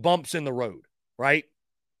going to be bumps in the road, right?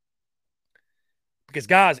 Because,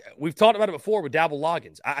 guys, we've talked about it before with Dabble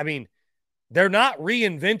Loggins. They're not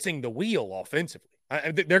reinventing the wheel offensively.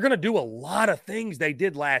 They're going to do a lot of things they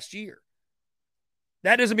did last year.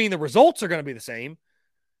 That doesn't mean the results are going to be the same.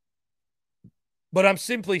 But I'm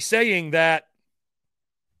simply saying that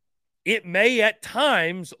it may at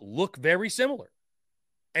times look very similar.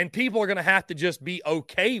 And people are going to have to just be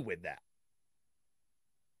okay with that.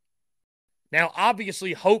 Now,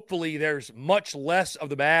 obviously, hopefully, there's much less of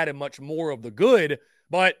the bad and much more of the good,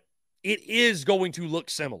 but it is going to look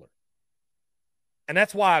similar. And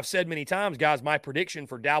that's why I've said many times, guys, my prediction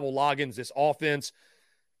for Dabble Loggins, this offense,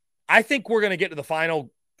 I think we're going to get to the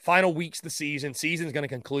final final weeks of the season. Season's going to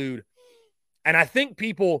conclude. And I think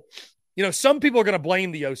people, some people are going to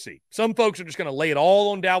blame the OC. Some folks are just going to lay it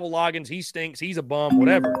all on Dowell Loggins. He stinks. He's a bum,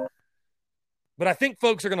 whatever. But I think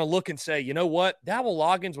folks are going to look and say, you know what? Dowell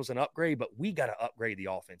Loggins was an upgrade, but we got to upgrade the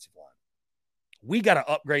offensive line. We got to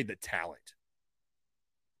upgrade the talent.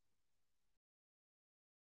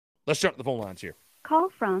 Let's jump to the phone lines here. Call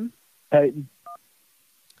from Peyton.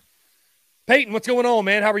 Peyton, what's going on,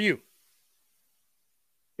 man? How are you?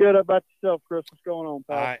 Good. How about yourself, Chris? What's going on,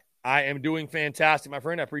 pal? I am doing fantastic, my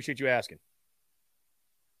friend. I appreciate you asking.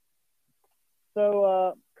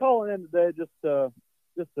 So, calling in today just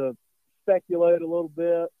to speculate a little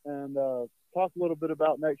bit and talk a little bit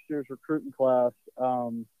about next year's recruiting class,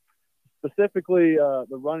 specifically the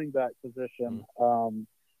running back position.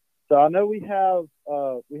 So I know we have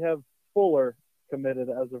Fuller committed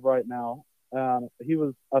as of right now. I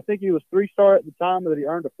think he was 3-star at the time, that he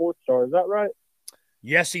earned a 4th-star. Is that right?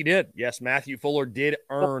 Yes, he did. Yes, Matthew Fuller did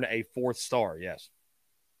earn a 4th star. Yes.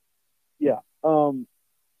 Yeah. Do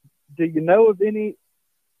you know of any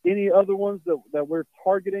other ones that we're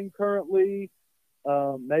targeting currently?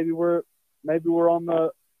 Maybe we're on the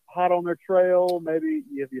hot on their trail. Maybe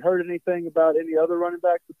have you heard anything about any other running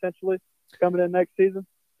backs potentially coming in next season?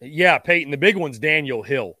 Yeah, Peyton. The big one's Daniel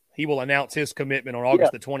Hill. He will announce his commitment on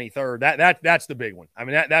August the 23rd. That's the big one. I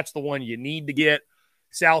mean, that's the one you need to get.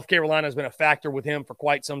 South Carolina has been a factor with him for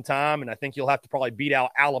quite some time, and I think you'll have to probably beat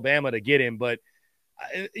out Alabama to get him. But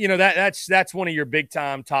that's one of your big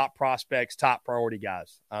time top prospects, top priority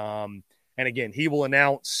guys. And again, he will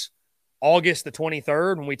announce August the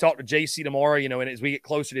 23rd. When we talk to JC tomorrow, and as we get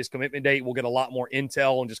closer to his commitment date, we'll get a lot more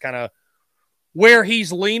intel and just kind of where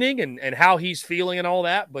he's leaning and how he's feeling and all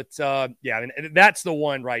that. But that's the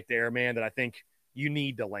one right there, man, that I think you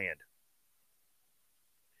need to land.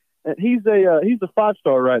 And he's a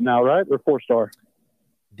 5-star right now, right? Or 4-star?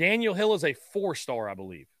 Daniel Hill is a 4-star, I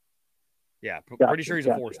believe. Yeah, pretty sure he's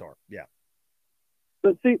a 4-star. Yeah.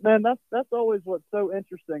 But see, man, that's always what's so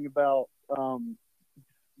interesting about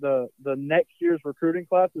the next year's recruiting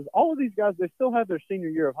class is all of these guys, they still have their senior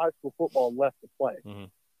year of high school football left to play. Mm-hmm.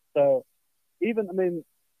 So even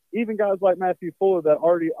guys like Matthew Fuller that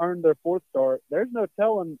already earned their 4th-star, there's no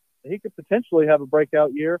telling he could potentially have a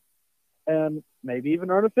breakout year and maybe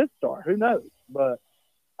even earn a 5th-star. Who knows? But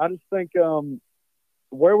I just think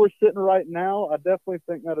where we're sitting right now, I definitely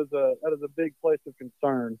think that is a big place of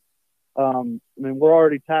concern. We're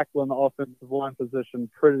already tackling the offensive line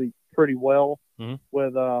position pretty well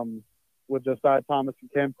with Josiah Thomas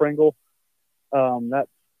and Cam Pringle. Those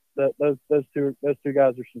two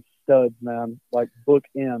guys are some studs, man. Like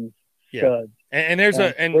bookends studs. And there's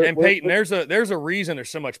Peyton, there's a reason there's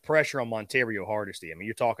so much pressure on Montario Hardesty. I mean,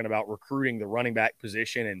 you're talking about recruiting the running back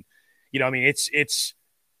position, and it's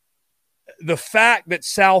the fact that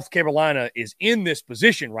South Carolina is in this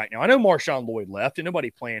position right now. I know Marshawn Lloyd left, and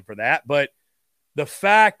nobody planned for that, but the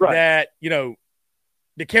fact that the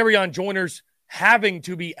Carry-On Joiners having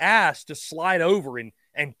to be asked to slide over and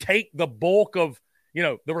take the bulk of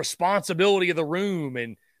the responsibility of the room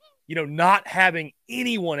and not having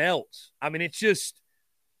anyone else. I mean, it's just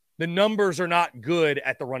the numbers are not good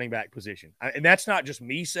at the running back position. And that's not just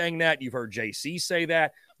me saying that. You've heard JC say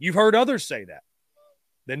that. You've heard others say that.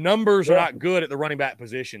 The numbers are not good at the running back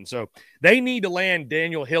position. So they need to land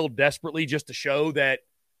Daniel Hill desperately just to show that,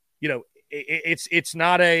 it's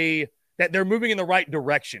not that they're moving in the right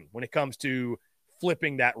direction when it comes to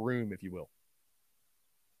flipping that room, if you will.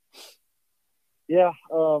 Yeah.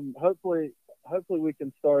 Hopefully we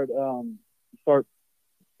can start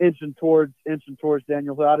inching towards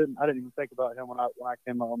Daniel Hill. I didn't even think about him when I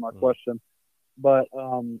came up with my question, but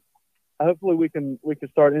hopefully we can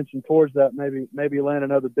start inching towards that. Maybe land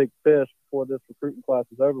another big fish before this recruiting class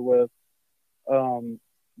is over with.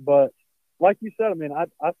 But like you said, I mean, I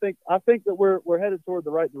think that we're headed toward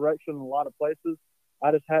the right direction in a lot of places.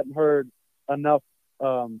 I just hadn't heard enough.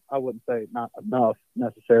 I wouldn't say not enough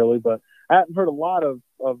necessarily, but I hadn't heard a lot of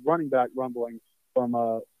running back rumblings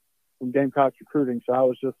from Gamecocks recruiting. So I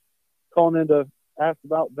was just calling in to ask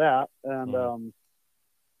about that and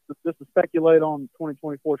just to speculate on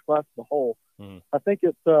 2024's class as a whole. I think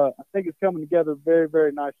it's coming together very,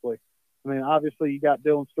 very nicely. I mean, obviously you got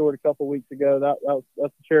Dylan Stewart a couple weeks ago. That's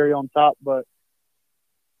the cherry on top, but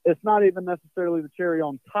it's not even necessarily the cherry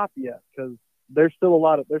on top yet because there's still a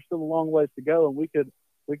long ways to go, and we could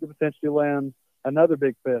potentially land another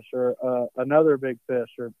big fish or another big fish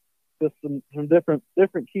or just some different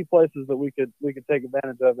key places that we could take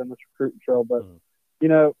advantage of in this recruiting trail. But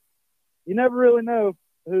you never really know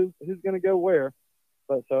who's going to go where,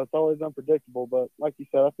 but so it's always unpredictable. But like you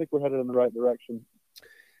said, I think we're headed in the right direction.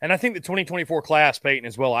 And I think the 2024 class, Peyton,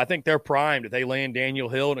 as well, I think they're primed. If they land Daniel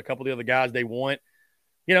Hill and a couple of the other guys they want,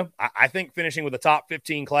 I think finishing with a top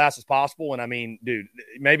 15 class is possible. And I mean, dude,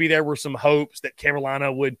 maybe there were some hopes that Carolina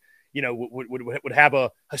would have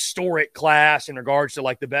a historic class in regards to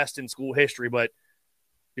like the best in school history. But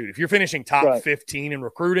dude, if you're finishing top 15 in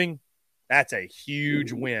recruiting, that's a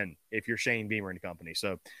huge win if you're Shane Beamer and company.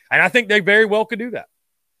 So, and I think they very well could do that.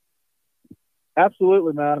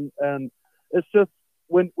 Absolutely, man. And it's just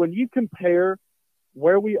when you compare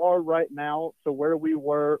where we are right now to where we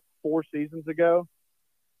were 4 seasons ago,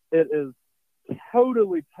 it is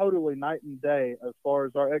totally, totally night and day as far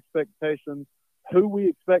as our expectations, who we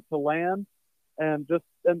expect to land, and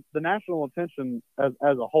the national attention as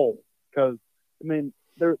a whole. Because, I mean,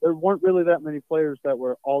 there weren't really that many players that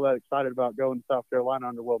were all that excited about going to South Carolina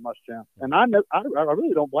under Will Muschamp. And I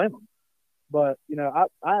really don't blame them. But, I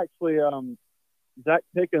actually Zach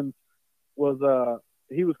Pickens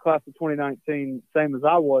he was class of 2019, same as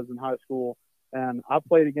I was in high school. And I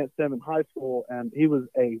played against him in high school, and he was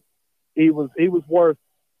worth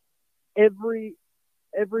every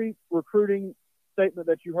recruiting statement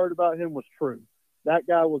that you heard about him was true. That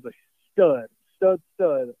guy was a stud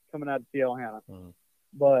coming out of TL Hanna. Mm-hmm.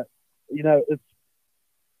 But it's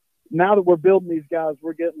now that we're building these guys,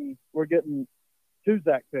 we're getting 2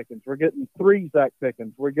 Zach Pickens, we're getting 3 Zach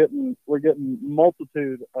Pickens, we're getting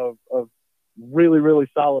multitude of really,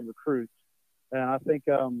 really solid recruits, and I think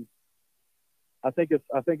it's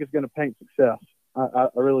going to paint success. I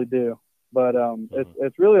really do. But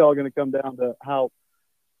it's really all going to come down to how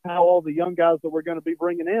all the young guys that we're going to be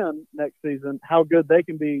bringing in next season, how good they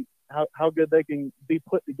can be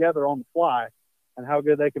put together on the fly, and how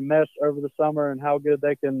good they can mesh over the summer, and how good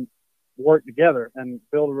they can work together and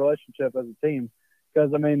build a relationship as a team.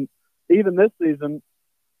 Because, I mean, even this season,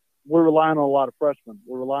 we're relying on a lot of freshmen.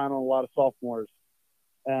 We're relying on a lot of sophomores.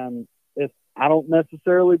 And I don't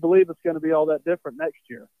necessarily believe it's going to be all that different next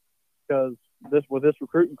year, because with this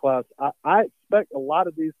recruiting class, I expect a lot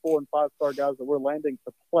of these 4- and 5-star guys that we're landing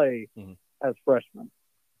to play as freshmen.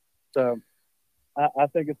 So I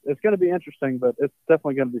think it's going to be interesting, but it's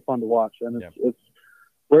definitely going to be fun to watch. And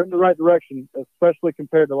we're in the right direction, especially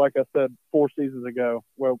compared to, like I said, 4 seasons ago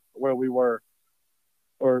where we were,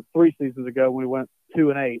 or 3 seasons ago when we went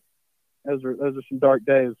 2-8. Those are some dark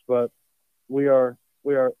days, but we are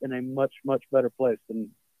in a much, much better place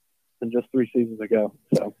than just 3 seasons ago.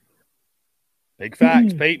 So, big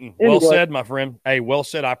facts, Peyton. Well said, my friend. Hey, well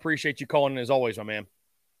said. I appreciate you calling in as always, my man.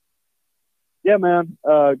 Yeah, man.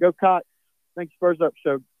 Go Cox. Thanks, Spurs Up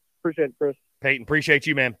Show. Appreciate it, Chris. Peyton, appreciate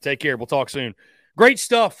you, man. Take care. We'll talk soon. Great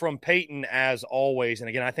stuff from Peyton as always. And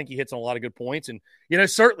again, I think he hits on a lot of good points. And,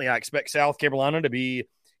 certainly I expect South Carolina to be,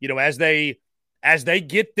 as they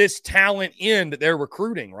get this talent in that they're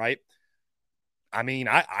recruiting, right? I mean,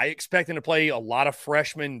 I expect them to play a lot of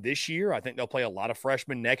freshmen this year. I think they'll play a lot of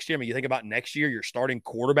freshmen next year. I mean, you think about next year, your starting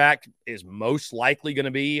quarterback is most likely going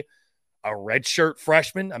to be a redshirt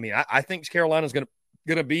freshman. I mean, I think Carolina's going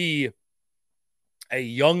to be a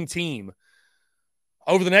young team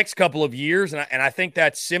over the next couple of years. And I think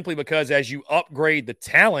that's simply because as you upgrade the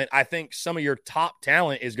talent, I think some of your top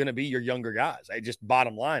talent is going to be your younger guys. Just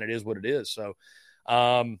bottom line, it is what it is. So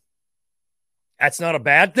that's not a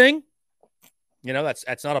bad thing.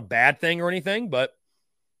 That's not a bad thing or anything, but,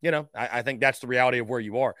 I think that's the reality of where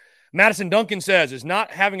you are. Madison Duncan says, is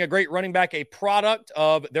not having a great running back a product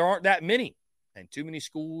of there aren't that many and too many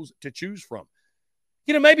schools to choose from?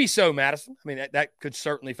 Maybe so, Madison. I mean, that could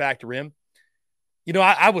certainly factor in.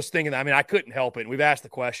 I was thinking, I couldn't help it. And we've asked the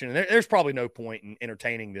question, and there's probably no point in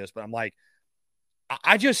entertaining this, but I'm like,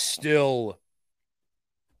 I still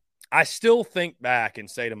think back and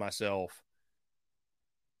say to myself,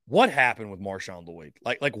 what happened with Marshawn Lloyd?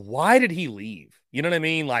 Like, why did he leave? You know what I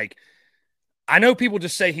mean? Like, I know people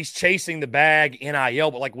just say he's chasing the bag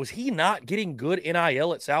NIL, but was he not getting good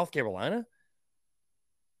NIL at South Carolina?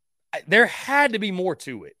 There had to be more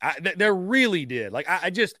to it. There really did.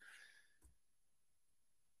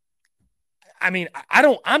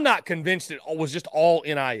 I'm not convinced it was just all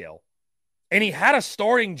NIL. And he had a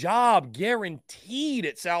starting job guaranteed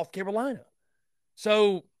at South Carolina.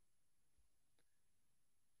 So,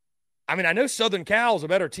 I know Southern Cal is a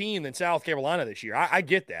better team than South Carolina this year. I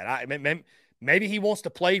get that. Maybe he wants to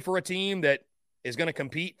play for a team that is going to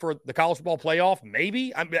compete for the college football playoff.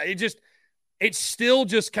 Maybe. It still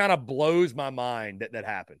just kind of blows my mind that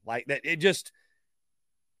happened. Like, that it just,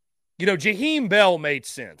 Jaheim Bell made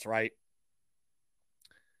sense, right?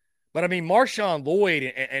 But Marshawn Lloyd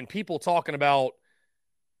and people talk about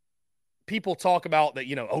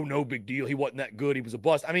that, oh, no big deal. He wasn't that good. He was a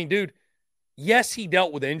bust. Dude, yes, he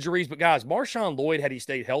dealt with injuries, but guys, Marshawn Lloyd, had he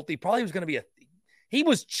stayed healthy, probably was going to be he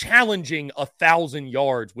was challenging 1,000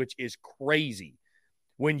 yards, which is crazy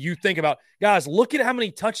when you think about, guys, look at how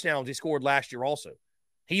many touchdowns he scored last year also.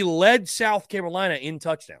 He led South Carolina in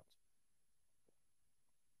touchdowns.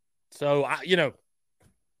 So, it's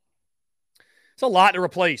a lot to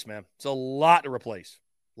replace, man. It's a lot to replace.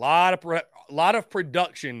 A lot of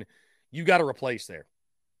production you got to replace there.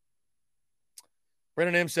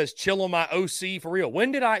 Brennan M says, chill on my OC for real.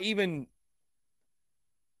 When did I even –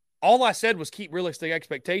 all I said was keep realistic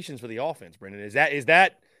expectations for the offense, Brennan. Is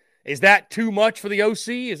that too much for the OC?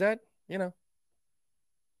 Is that,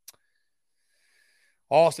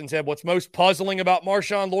 Austin said, what's most puzzling about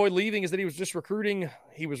Marshawn Lloyd leaving is that he was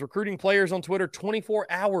recruiting players on Twitter 24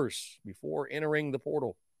 hours before entering the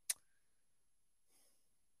portal.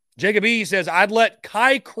 Jacob E. says, I'd let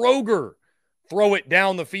Kai Kroger throw it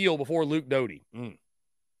down the field before Luke Doty.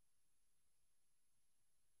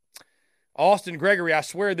 Austin Gregory, I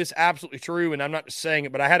swear this is absolutely true, and I'm not just saying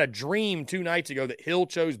it, but I had a dream 2 nights ago that Hill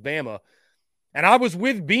chose Bama, and I was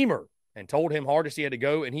with Beamer and told him hardest he had to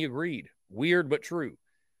go, and he agreed. Weird but true.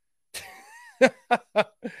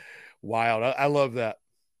 Wild. I love that.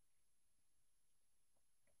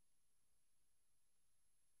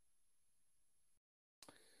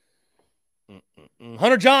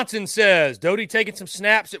 Hunter Johnson says, Doty taking some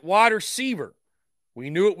snaps at wide receiver. We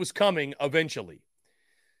knew it was coming eventually.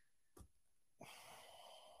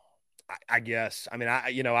 I guess. I mean,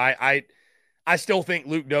 I still think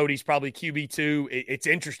Luke Doty's probably QB2. It's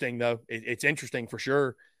interesting, though. It's interesting for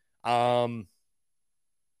sure. I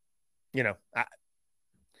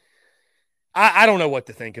don't know what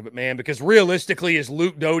to think of it, man, because realistically, is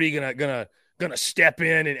Luke Doty gonna step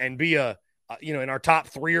in and be in our top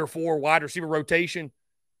 3 or 4 wide receiver rotation?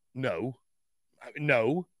 No.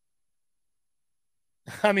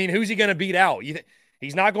 I mean, who's he going to beat out?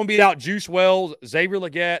 He's not going to beat out Juice Wells, Xavier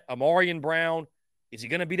Legette, Amarian Brown. Is he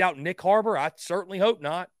going to beat out Nick Harbor? I certainly hope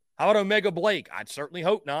not. How about Omega Blake? I'd certainly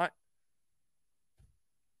hope not.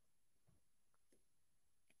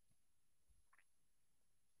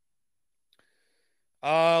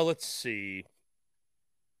 Let's see.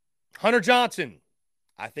 Hunter Johnson.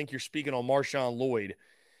 I think you're speaking on Marshawn Lloyd.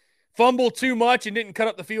 Fumbled too much and didn't cut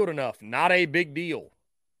up the field enough. Not a big deal.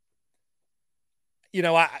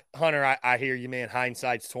 Hunter, I hear you, man.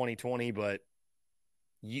 Hindsight's 20/20, but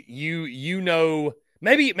you know,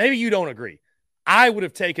 maybe you don't agree. I would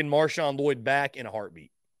have taken Marshawn Lloyd back in a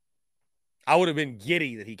heartbeat. I would have been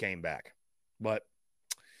giddy that he came back. But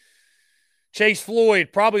Chase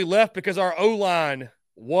Floyd probably left because our O-line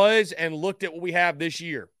was and looked at what we have this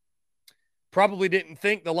year. Probably didn't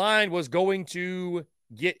think the line was going to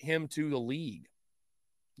get him to the league.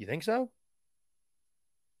 You think so?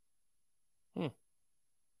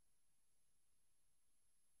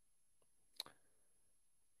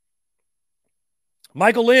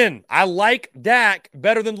 Michael Lynn, I like Dak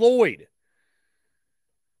better than Lloyd.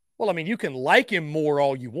 Well, I mean, you can like him more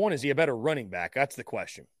all you want. Is he a better running back? That's the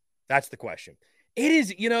question. It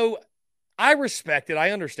is, I respect it.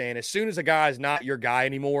 I understand. As soon as a guy is not your guy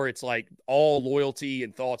anymore, it's like all loyalty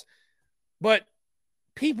and thoughts. But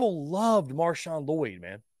people loved Marshawn Lloyd,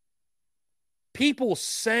 man. People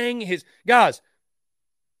sang his – guys,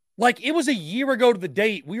 like it was a year ago to the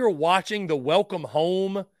date, we were watching the Welcome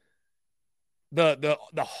Home – the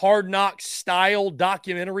Hard Knocks style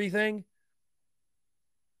documentary thing.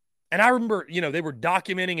 And I remember, they were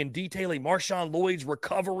documenting and detailing Marshawn Lloyd's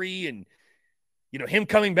recovery and, him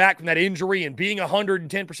coming back from that injury and being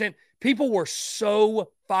 110%. People were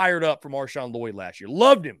so fired up for Marshawn Lloyd last year.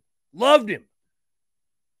 Loved him.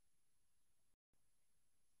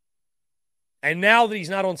 And now that he's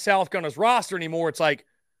not on South Carolina's roster anymore, it's like,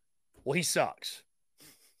 well, he sucks.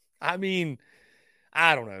 I mean,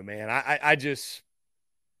 I don't know, man. I just –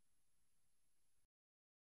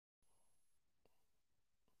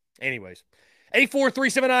 anyways,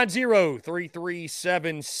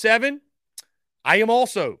 843-790-3377. I am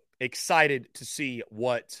also excited to see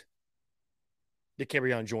what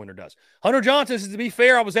Dakereon Joyner does. Hunter Johnson says, to be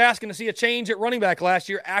fair, I was asking to see a change at running back last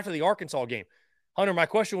year after the Arkansas game. Hunter, my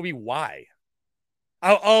question will be why?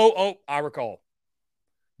 Oh, I recall.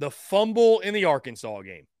 The fumble in the Arkansas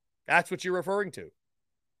game. That's what you're referring to.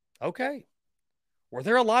 Okay. Were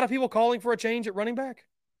there a lot of people calling for a change at running back?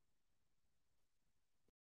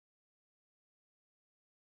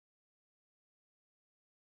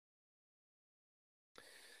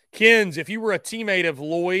 Kens, if you were a teammate of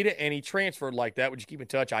Lloyd and he transferred like that, would you keep in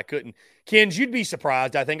touch? I couldn't. Kens, you'd be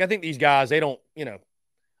surprised, I think. I think these guys, they don't,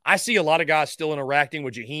 I see a lot of guys still interacting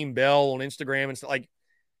with Jaheim Bell on Instagram and stuff. Like,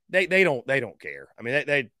 They don't care. I mean,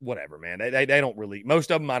 they whatever, man. They don't really.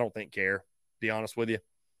 Most of them, I don't think, care. To be honest with you.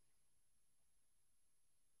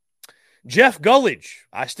 Jeff Gullidge.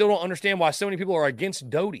 I still don't understand why so many people are against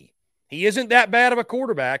Doty. He isn't that bad of a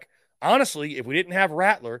quarterback. Honestly, if we didn't have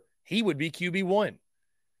Rattler, he would be QB1.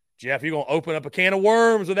 Jeff, you're going to open up a can of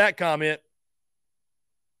worms with that comment.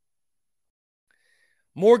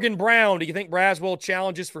 Morgan Brown, do you think Braswell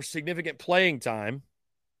challenges for significant playing time?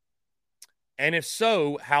 And if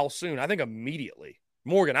so, how soon? I think immediately.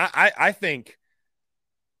 Morgan, I think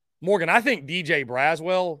DJ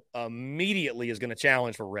Braswell immediately is going to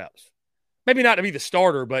challenge for reps. Maybe not to be the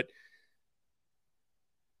starter, but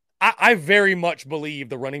I very much believe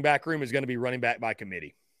the running back room is going to be running back by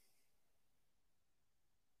committee.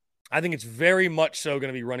 I think it's very much so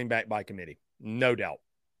going to be running back by committee. No doubt.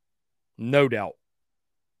 No doubt.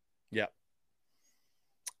 Yeah.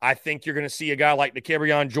 I think you're going to see a guy like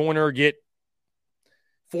Dakereon Joyner get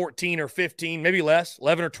 14 or 15, maybe less,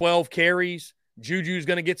 11 or 12 carries. Juju's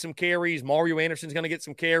going to get some carries. Mario Anderson's going to get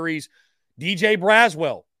some carries. DJ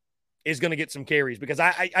Braswell is going to get some carries because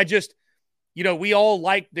I just, we all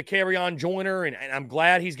like Dakereon Joyner, and I'm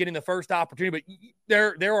glad he's getting the first opportunity,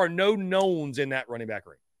 but there are no knowns in that running back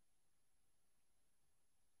room.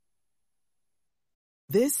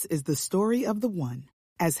 This is the story of the one.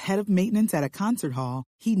 As head of maintenance at a concert hall,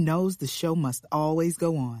 he knows the show must always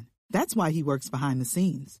go on. That's why he works behind the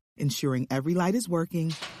scenes, ensuring every light is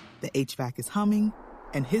working, the HVAC is humming,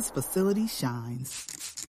 and his facility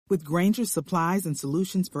shines. With Grainger's supplies and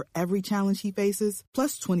solutions for every challenge he faces,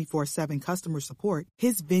 plus 24/7 customer support,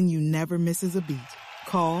 his venue never misses a beat.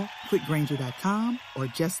 Call quickgrainger.com or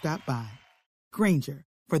just stop by. Grainger,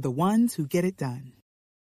 for the ones who get it done.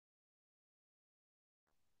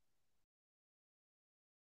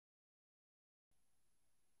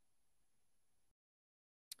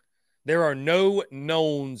 There are no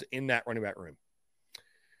knowns in that running back room.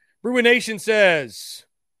 Bruin Nation says,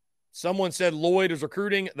 someone said Lloyd was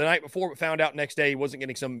recruiting the night before, but found out next day he wasn't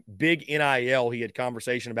getting some big NIL he had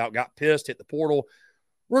conversation about, got pissed, hit the portal,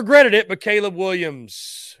 regretted it, but Caleb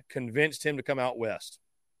Williams convinced him to come out west.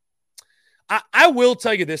 I will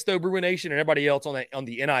tell you this, though, Bruin Nation and everybody else on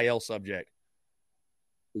the NIL subject.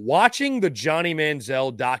 Watching the Johnny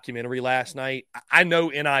Manziel documentary last night, I know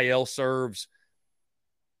NIL serves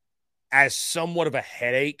as somewhat of a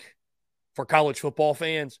headache for college football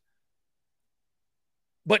fans.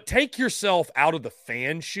 But take yourself out of the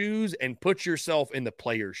fan shoes and put yourself in the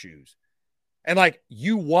player shoes. And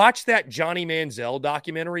you watch that Johnny Manziel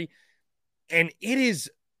documentary, and it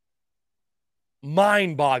is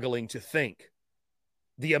mind-boggling to think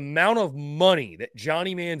the amount of money that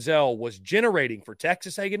Johnny Manziel was generating for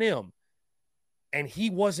Texas A&M, and he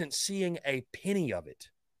wasn't seeing a penny of it.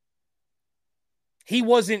 He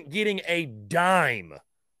wasn't getting a dime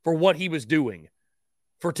for what he was doing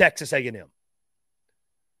for Texas A&M.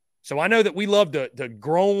 So I know that we love to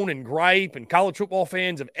groan and gripe, and college football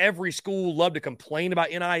fans of every school love to complain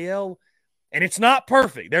about NIL, and it's not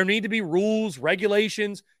perfect. There need to be rules,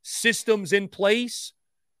 regulations, systems in place.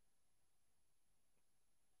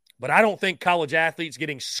 But I don't think college athletes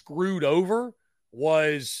getting screwed over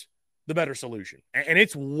was the better solution. And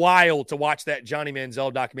it's wild to watch that Johnny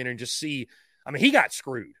Manziel documentary and just see, he got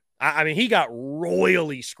screwed. He got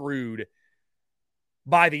royally screwed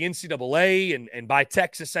by the NCAA and by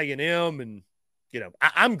Texas A&M. And,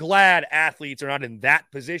 I'm glad athletes are not in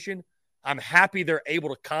that position. I'm happy they're able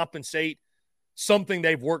to compensate something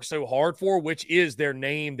they've worked so hard for, which is their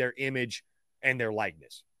name, their image, and their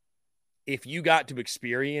likeness. If you got to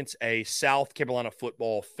experience a South Carolina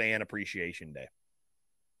football fan appreciation day,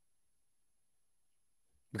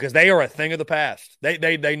 because they are a thing of the past.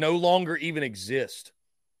 They no longer even exist.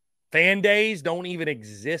 Fan days don't even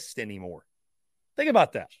exist anymore. Think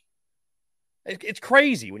about that. It's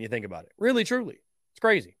crazy when you think about it. Really, truly. It's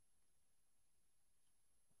crazy.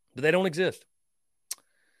 But they don't exist.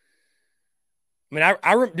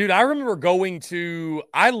 I remember going to,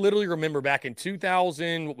 I literally remember back in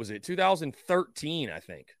 2013, I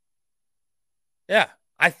think. Yeah,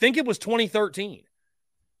 I think it was 2013.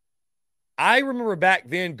 I remember back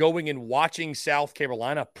then going and watching South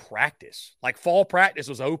Carolina practice. Fall practice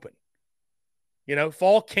was open.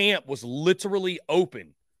 Fall camp was literally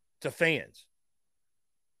open to fans.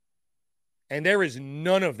 And there is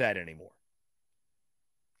none of that anymore.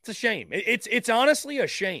 It's a shame. It's honestly a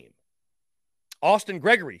shame. Austin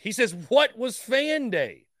Gregory, he says, what was fan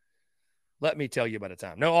day? Let me tell you about a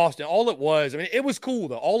time. No, Austin, all it was, it was cool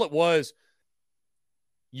though. All it was,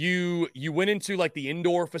 you went into the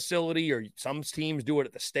indoor facility, or some teams do it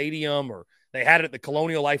at the stadium, or they had it at the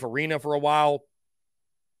Colonial Life Arena for a while.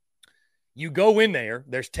 You go in there,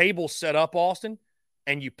 there's tables set up, Austin,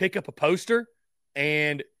 and you pick up a poster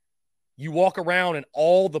and you walk around and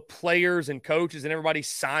all the players and coaches and everybody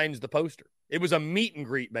signs the poster. It was a meet and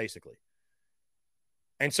greet, basically.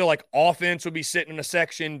 And so, like, offense would be sitting in a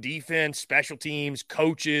section, defense, special teams,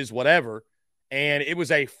 coaches, whatever. And it was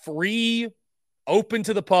a free, open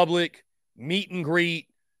to the public meet and greet.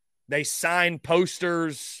 They sign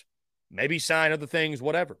posters, maybe sign other things,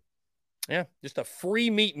 whatever. Yeah, just a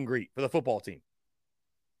free meet and greet for the football team.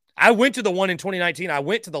 I went to the one in 2019. I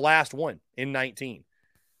went to the last one in 19.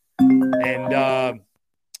 And,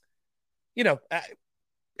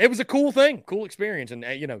 it was a cool thing, cool experience. And,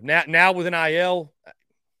 now with NIL,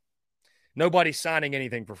 nobody's signing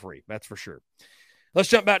anything for free. That's for sure. Let's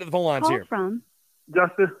jump back to the phone lines Call here. From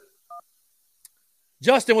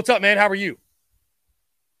Justin, what's up, man? How are you?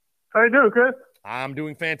 How you doing, Chris? I'm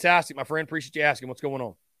doing fantastic, my friend. Appreciate you asking. What's going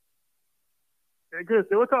on? Hey, Chris,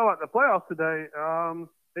 they were talking about the playoffs today.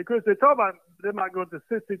 Hey, Chris, they talk about they might go to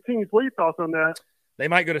 60 teams. What are your thoughts on that? They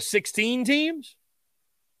might go to 16 teams?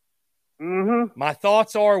 Mm-hmm. My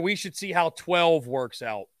thoughts are we should see how 12 works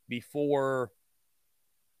out before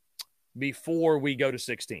we go to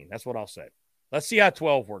 16. That's what I'll say. Let's see how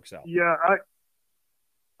 12 works out. Yeah,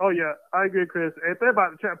 I agree, Chris. If they're about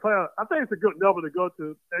to check playoff, I think it's a good number to go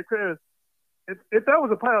to. Hey, Chris, if that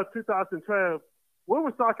was a playoff 2012, where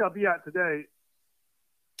would soccer be at today?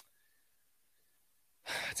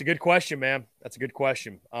 That's a good question, man. That's a good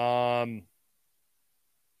question. Would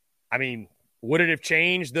it have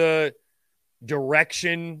changed the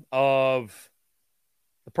direction of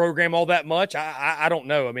the program all that much? I don't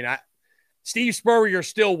know. Steve Spurrier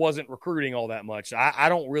still wasn't recruiting all that much. I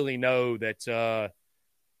don't really know that,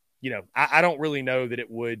 I don't really know that it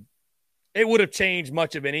would have changed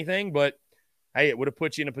much of anything, but hey, it would have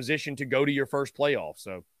put you in a position to go to your first playoff.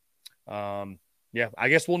 So, I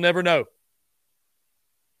guess we'll never know.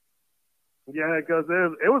 Yeah, because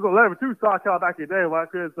it was 11-2 soccer back in the day, right,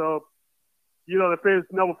 Chris? So, they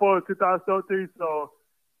finished number 4 in 2013. So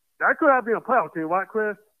that could have been a playoff team, right,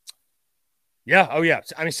 Chris? Yeah. Oh, yeah.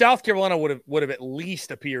 South Carolina would have at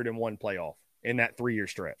least appeared in one playoff in that 3-year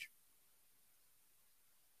stretch.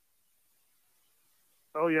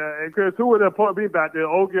 Oh, yeah. And, Chris, who would have put me back there?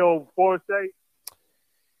 Oregon, Florida State?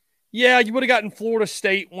 Yeah, you would have gotten Florida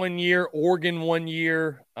State 1 year, Oregon 1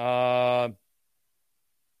 year.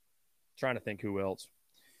 Trying to think who else.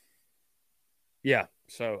 Yeah.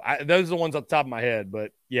 So those are the ones off the top of my head.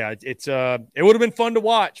 But, yeah, it would have been fun to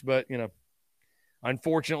watch. But,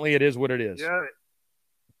 unfortunately, it is what it is. Yeah.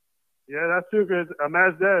 Yeah, that's true. Because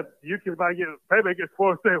imagine that. You can maybe get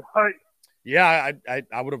Florida State right. Yeah,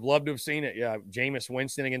 I would have loved to have seen it. Yeah, Jameis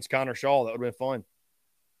Winston against Connor Shaw. That would have been fun.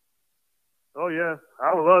 Oh, yeah.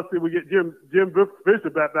 I would love to see we get Jim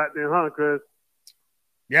Fisher back then, huh, Chris?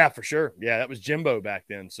 Yeah, for sure. Yeah, that was Jimbo back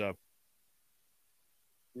then. So.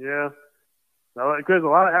 Yeah. Chris, a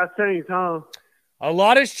lot has changed, huh? A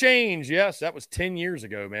lot has changed, yes. That was 10 years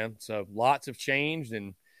ago, man. So lots have changed.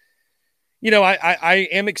 And, I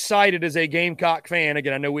am excited as a Gamecock fan.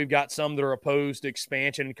 Again, I know we've got some that are opposed to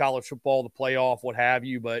expansion in college football, the playoff, what have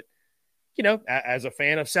you. But, as a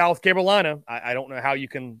fan of South Carolina, I don't know how you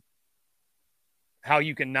can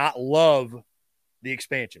not love the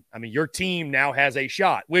expansion. Your team now has a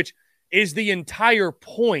shot, which is the entire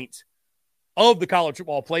point of the college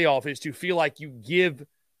football playoff, is to feel like you give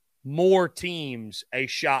more teams a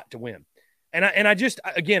shot to win. And I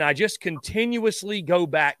just continuously go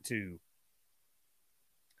back to,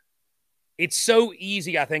 it's so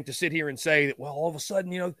easy, I think, to sit here and say that, well, all of a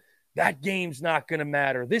sudden, that game's not going to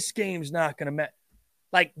matter. This game's not going to matter.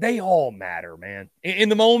 Like, they all matter, man. In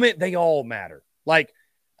the moment, they all matter. Like,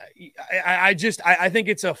 I think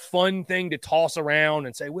it's a fun thing to toss around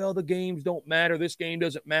and say, well, the games don't matter. This game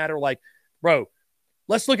doesn't matter. Like, bro,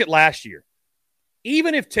 let's look at last year.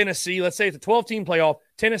 Even if Tennessee, let's say it's a 12-team playoff,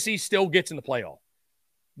 Tennessee still gets in the playoff.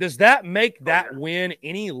 Does that make that win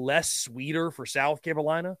any less sweeter for South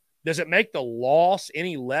Carolina? Does it make the loss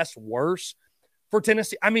any less worse for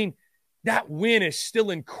Tennessee? That win is still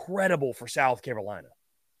incredible for South Carolina.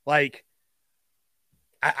 Like,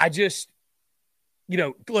 I just,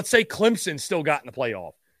 let's say Clemson still got in the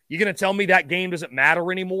playoff. You're going to tell me that game doesn't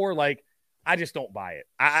matter anymore? Like, I just don't buy it.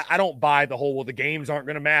 I don't buy the whole, well, the games aren't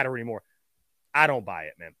going to matter anymore. I don't buy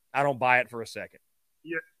it, man. I don't buy it for a second.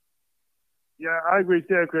 Yeah, I agree,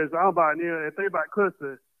 Chris. I don't buy it neither. And think about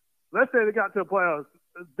Clemson. Let's say they got to the playoffs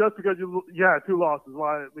just because you had 2 losses.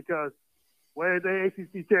 Why? Because when they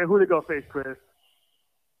ACC champ, who they going to face, Chris?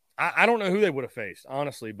 I don't know who they would have faced,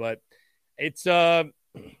 honestly, but it's I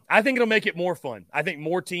think it'll make it more fun. I think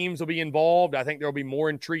more teams will be involved. I think there'll be more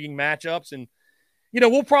intriguing matchups. And,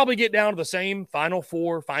 we'll probably get down to the same Final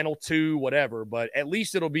Four, Final Two, whatever, but at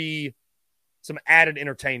least it'll be some added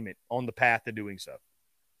entertainment on the path to doing so.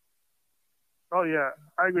 Oh, yeah.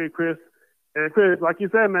 I agree, Chris. And, Chris, like you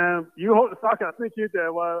said, man, you hope the Sox I think you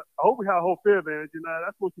did. Well, I hope we have a whole field advantage.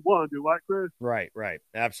 That's what you want to do, right, Chris? Right.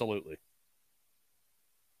 Absolutely.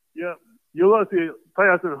 Yeah. You love to see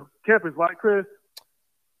players in campus, right, Chris?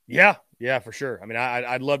 Yeah, for sure. I mean,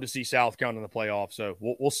 I'd love to see South count in the playoffs, so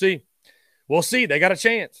we'll see. We'll see. They got a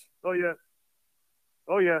chance. Oh, yeah.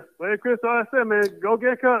 Well, Chris, all I said, man, go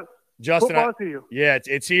get cut. Justin, yeah,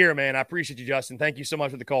 it's here, man. I appreciate you, Justin. Thank you so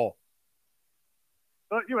much for the call.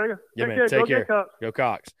 Take care. Go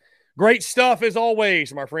Cox. Great stuff as always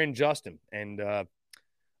from our friend Justin. And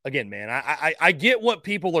again, man, I get what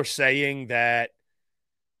people are saying that,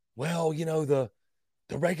 well, the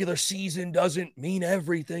regular season doesn't mean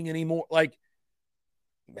everything anymore. Like,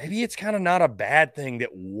 maybe it's kind of not a bad thing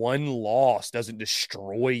that one loss doesn't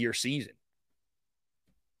destroy your season.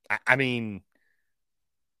 I mean,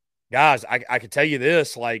 guys, I could tell you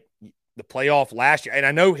this, like the playoff last year, and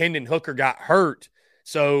I know Hendon Hooker got hurt,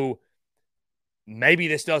 so maybe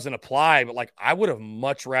this doesn't apply, but like I would have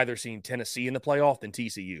much rather seen Tennessee in the playoff than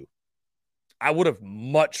TCU. I would have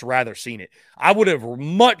much rather seen it. I would have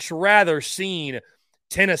much rather seen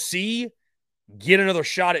Tennessee get another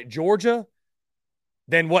shot at Georgia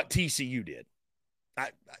than what TCU did.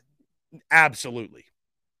 Absolutely.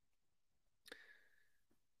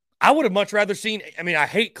 I would have much rather seen, I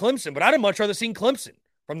hate Clemson, but I'd have much rather seen Clemson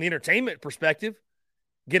from the entertainment perspective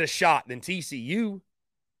get a shot than TCU.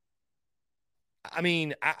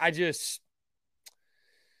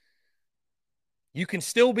 You can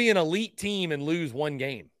still be an elite team and lose one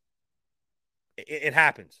game. It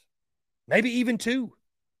happens. Maybe even two.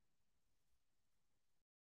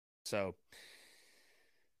 So,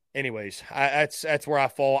 anyways, that's where I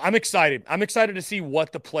fall. I'm excited. I'm excited to see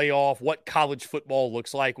what what college football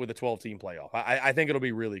looks like with a 12-team playoff. I think it'll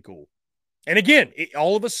be really cool. And again,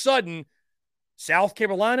 all of a sudden, South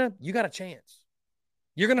Carolina, you got a chance.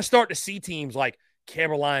 You're going to start to see teams like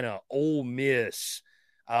Carolina, Ole Miss,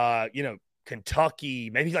 Kentucky,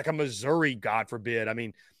 maybe like a Missouri, God forbid.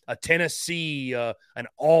 A Tennessee, an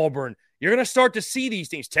Auburn. You're going to start to see these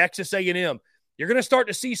teams, Texas A&M. You're going to start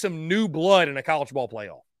to see some new blood in a college ball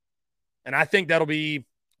playoff. And I think that'll be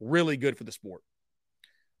really good for the sport.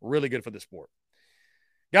 Really good for the sport.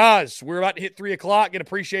 Guys, we're about to hit 3 o'clock and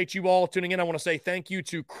appreciate you all tuning in. I want to say thank you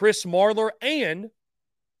to Chris Marlar and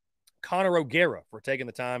Connor O'Gara for taking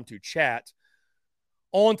the time to chat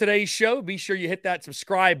on today's show. Be sure you hit that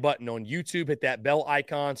subscribe button on YouTube. Hit that bell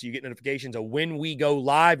icon so you get notifications of when we go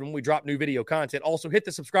live and when we drop new video content. Also, hit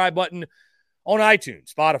the subscribe button on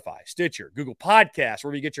iTunes, Spotify, Stitcher, Google Podcasts,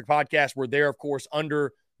 wherever you get your podcasts. We're there, of course,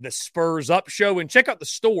 under the Spurs Up Show. And check out the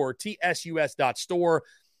store, tsus.store,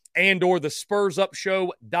 and or the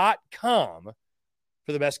spursupshow.com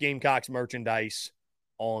for the best Gamecocks merchandise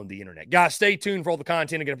on the internet. Guys, stay tuned for all the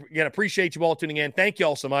content. Again, appreciate you all tuning in. Thank you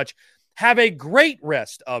all so much. Have a great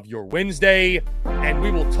rest of your Wednesday, and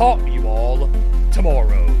we will talk to you all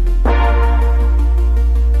tomorrow.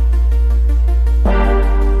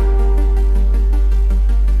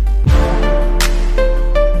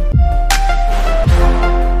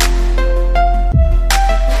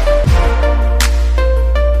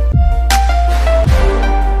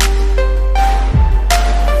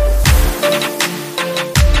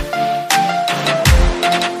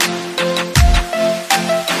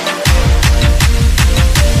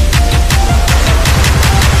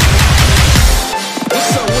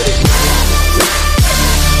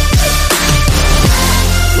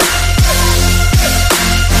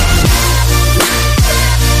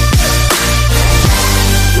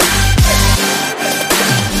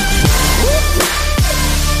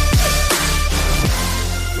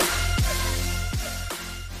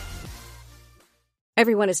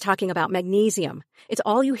 Everyone is talking about magnesium. It's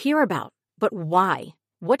all you hear about. But why?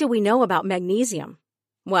 What do we know about magnesium?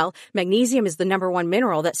 Well, magnesium is the #1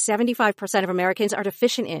 mineral that 75% of Americans are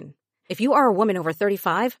deficient in. If you are a woman over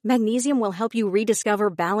 35, magnesium will help you rediscover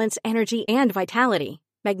balance, energy, and vitality.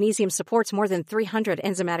 Magnesium supports more than 300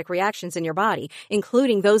 enzymatic reactions in your body,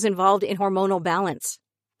 including those involved in hormonal balance.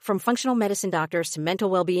 From functional medicine doctors to mental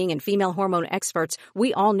well-being and female hormone experts,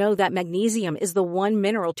 we all know that magnesium is the one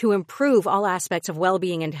mineral to improve all aspects of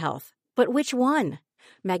well-being and health. But which one?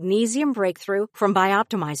 Magnesium Breakthrough from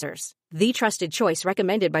Bioptimizers, the trusted choice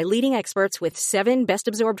recommended by leading experts with 7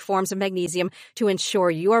 best-absorbed forms of magnesium to ensure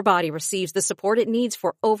your body receives the support it needs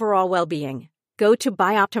for overall well-being. Go to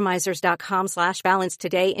bioptimizers.com/balance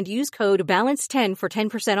today and use code BALANCE10 for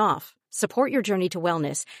 10% off. Support your journey to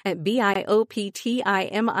wellness at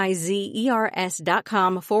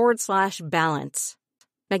BIOPTIMIZERS.com/balance.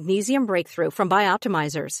 Magnesium Breakthrough from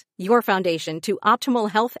Bioptimizers, your foundation to optimal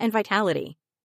health and vitality.